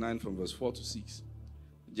number 39 from verse 4 to 6.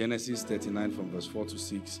 Genesis 39 from verse 4 to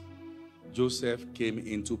 6. Joseph came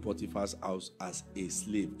into Potiphar's house as a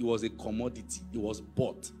slave. It was a commodity. It was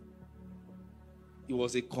bought. It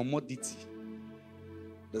was a commodity.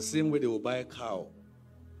 The same way they will buy a cow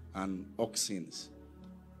and oxen.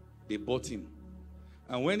 They bought him.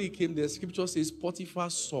 And when he came, the scripture says Potiphar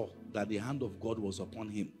saw that the hand of God was upon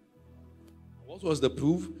him. What was the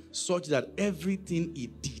proof? Such that everything he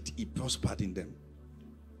did, he prospered in them.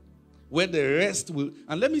 where the rest will.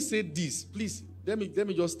 And let me say this, please. Let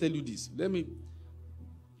me just tell you this. Let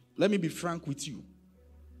me be frank with you.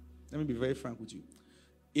 Let me be very frank with you.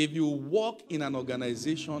 If you work in an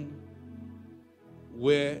organization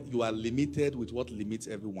where you are limited with what limits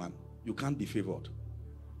everyone, you can't be favored.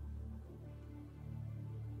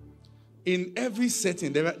 In every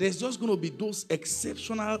setting, there's just going to be those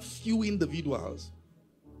exceptional few individuals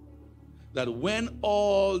that when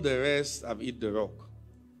all the rest have eaten the rock,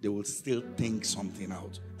 they will still think something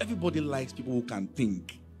out. Everybody likes people who can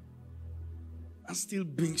think and still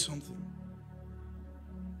bring something.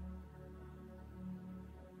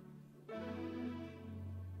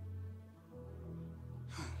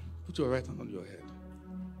 Put your right hand on your head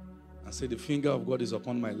and say, the finger of God is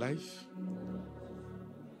upon my life.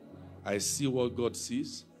 I see what God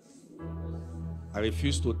sees. I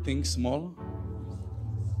refuse to think small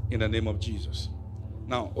in the name of Jesus.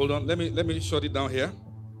 Now, hold on. Let me shut it down here.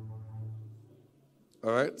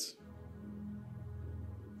 All right.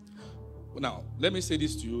 Now, let me say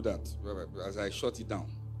this to you that as I shut it down.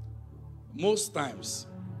 Most times,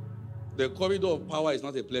 the corridor of power is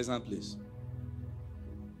not a pleasant place.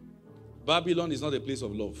 Babylon is not a place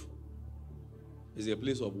of love. It's a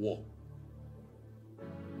place of war.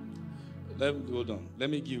 Hold on. Let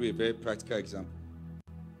me give you a very practical example.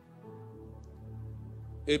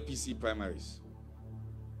 APC primaries.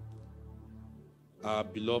 Our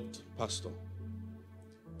beloved pastor,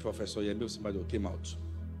 Professor Yemi Osinbajo, came out.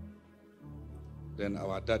 Then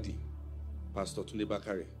our daddy, Pastor Tunde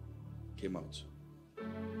Bakare, came out.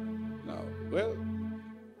 Now, well,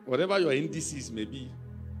 whatever your indices may be,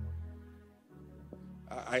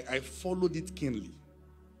 I followed it keenly.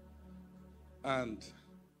 And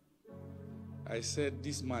I said,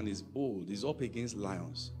 this man is bold. He's up against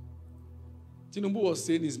lions. Tinubu was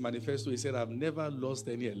saying in his manifesto, he said, I've never lost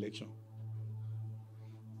any election.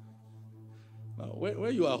 Now,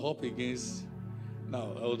 when you are up against,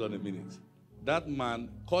 now, hold on a minute. That man,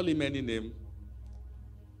 call him any name.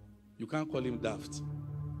 You can't call him daft.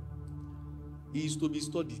 He is to be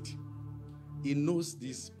studied. He knows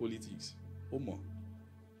this politics. Omo.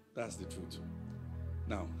 That's the truth.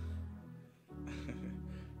 Now,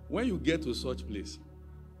 when you get to such place,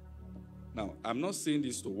 now, I'm not saying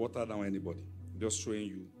this to water down anybody. I'm just showing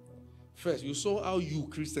you. First, you saw how you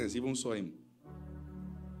Christians even saw him.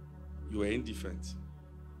 You were indifferent.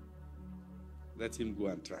 Let him go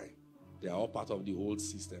and try. They are all part of the old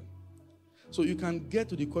system. So you can get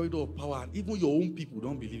to the corridor of power, and even your own people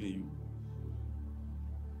don't believe in you.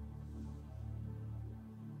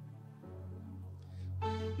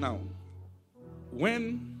 Now,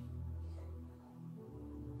 when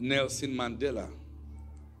Nelson Mandela,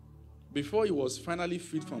 before he was finally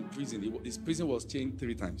freed from prison, his prison was changed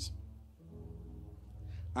 3 times.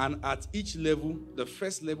 And at each level, the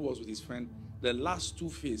first level was with his friend. The last 2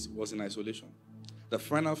 phases was in isolation. The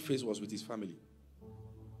final phase was with his family.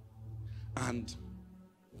 And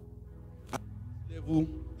at each level,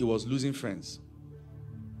 he was losing friends.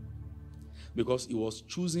 Because he was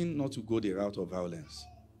choosing not to go the route of violence.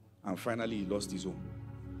 And finally, he lost his own.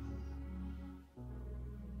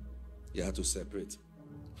 He had to separate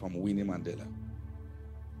from Winnie Mandela.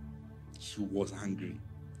 She was angry.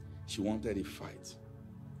 She wanted a fight.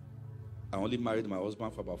 I only married my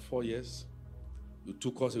husband for about 4 years. You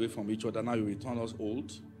took us away from each other. Now you return us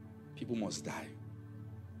old. People must die.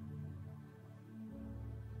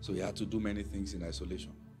 So he had to do many things in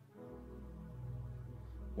isolation.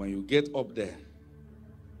 When you get up there,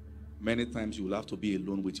 many times you will have to be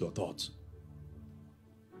alone with your thoughts.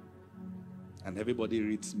 And everybody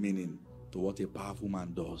reads meaning to what a powerful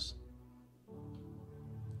man does.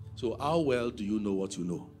 So how well do you know what you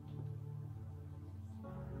know?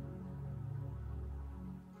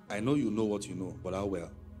 I know you know what you know, but how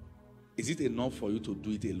well? Is it enough for you to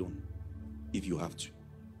do it alone if you have to?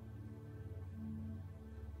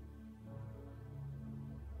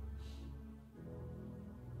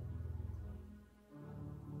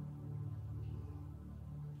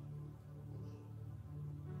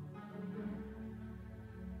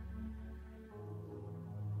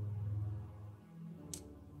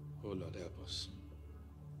 Oh Lord, help us.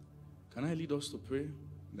 Can I lead us to pray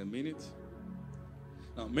in a minute?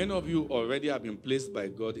 Now, many of you already have been placed by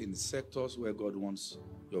God in sectors where God wants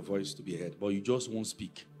your voice to be heard, but you just won't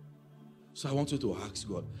speak. So I want you to ask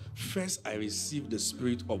God, first, I receive the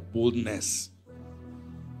spirit of boldness.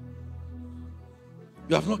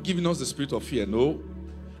 You have not given us the spirit of fear, no.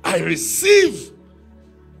 I receive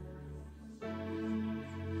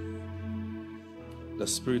the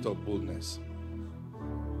spirit of boldness.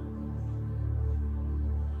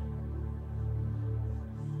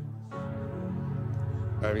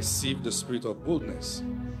 I receive the spirit of boldness.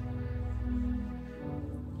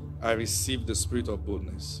 I receive the spirit of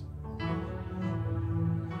boldness.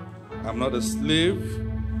 I'm not a slave.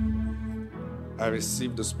 I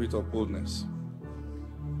receive the spirit of boldness.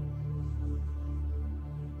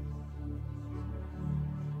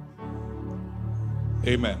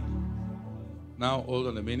 Amen. Now, hold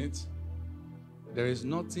on a minute. There is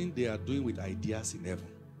nothing they are doing with ideas in heaven.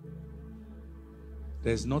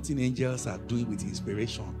 There's nothing angels are doing with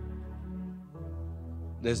inspiration.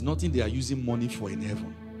 There's nothing they are using money for in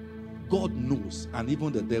heaven. God knows, and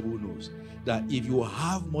even the devil knows, that if you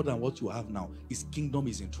have more than what you have now, his kingdom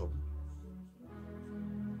is in trouble.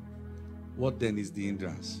 What then is the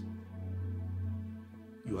hindrance?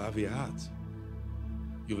 You have a heart.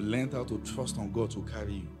 You've learned how to trust on God to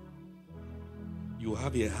carry you. You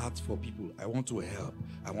have a heart for people. I want to help.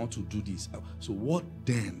 I want to do this. So what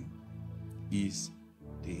then is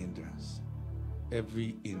the hindrance?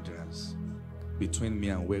 Every hindrance between me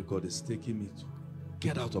and where God is taking me to.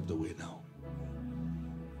 Get out of the way now.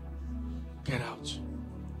 Get out.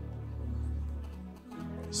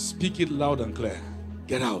 Speak it loud and clear.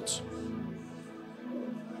 Get out.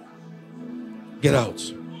 Get out.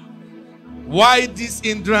 Why this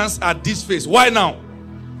hindrance at this phase? Why now?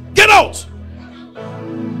 Get out.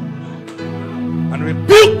 And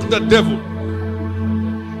rebuke the devil.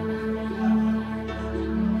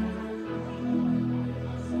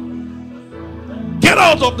 Get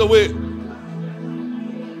out of the way.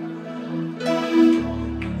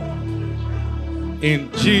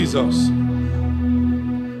 In Jesus'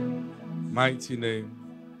 mighty name,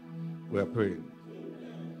 we are praying.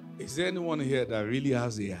 Is there anyone here that really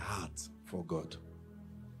has a heart for God?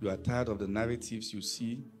 You are tired of the narratives you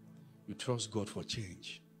see. You trust God for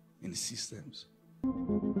change in the systems.